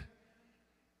stand,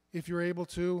 if you're able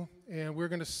to, and we're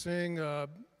going to sing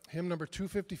hymn number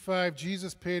 255,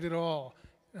 Jesus Paid It All.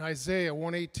 In Isaiah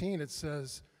 1:18, it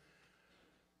says,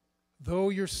 "Though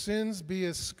your sins be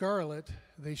as scarlet,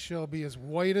 they shall be as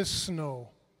white as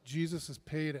snow." Jesus has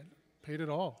paid it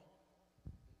all.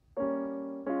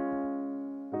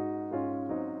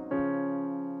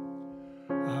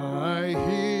 I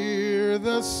hear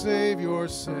the Savior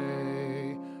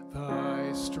say,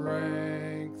 "Thy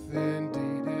strength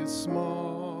indeed is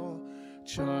small.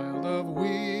 Child of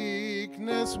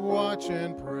weakness, watch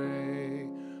and pray.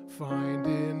 Find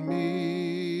in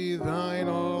me thine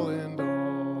all and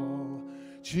all.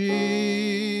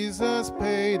 Jesus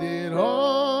paid it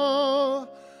all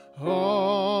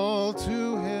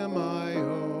to Him I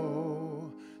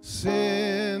owe.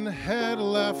 Sin had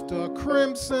left a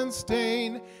crimson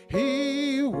stain,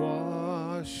 He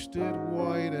washed it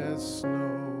white as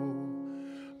snow.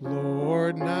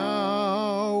 Lord,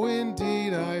 now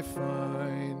indeed I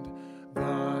find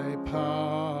Thy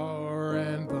power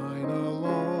and Thine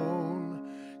alone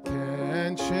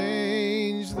can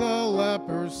change the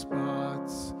leper's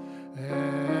spots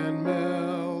and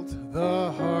melt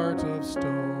the heart of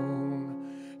stone.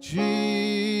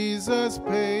 Jesus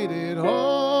paid it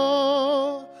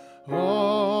all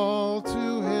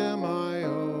to Him I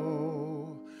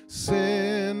owe.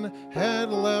 Sin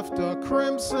had left a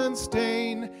crimson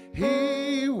stain,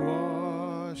 He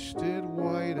washed it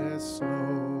white as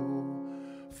snow.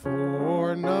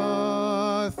 For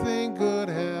nothing good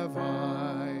have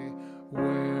I,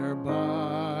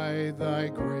 whereby Thy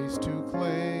grace to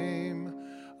claim.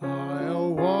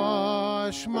 I'll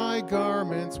wash my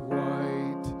garments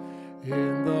white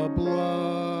in the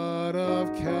blood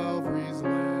of Calvary's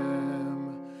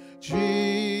Lamb.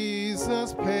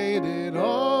 Jesus paid it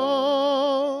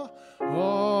all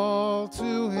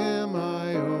to Him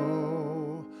I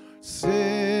owe.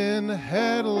 Sin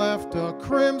had left a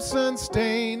crimson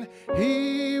stain,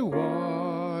 He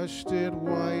washed it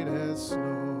white as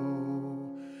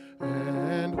snow.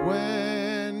 And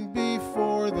when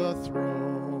before the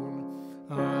throne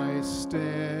I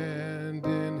stand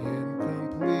in Him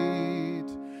complete,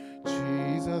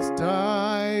 Jesus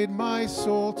died my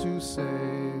soul to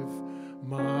save,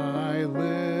 my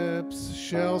lips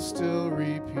shall still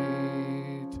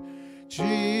repeat,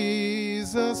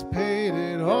 Jesus paid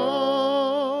it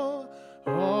all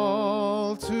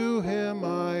to Him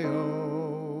I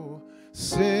owe.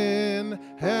 Sin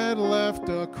had left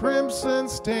a crimson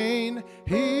stain,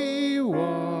 He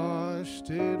washed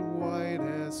it white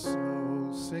as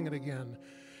snow. Sing it again.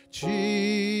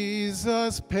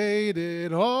 Jesus paid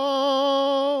it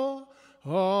all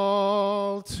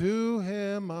to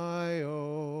Him I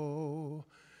owe.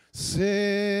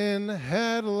 Sin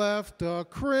had left a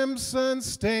crimson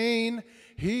stain,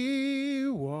 He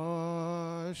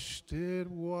washed washed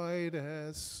it white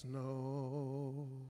as snow.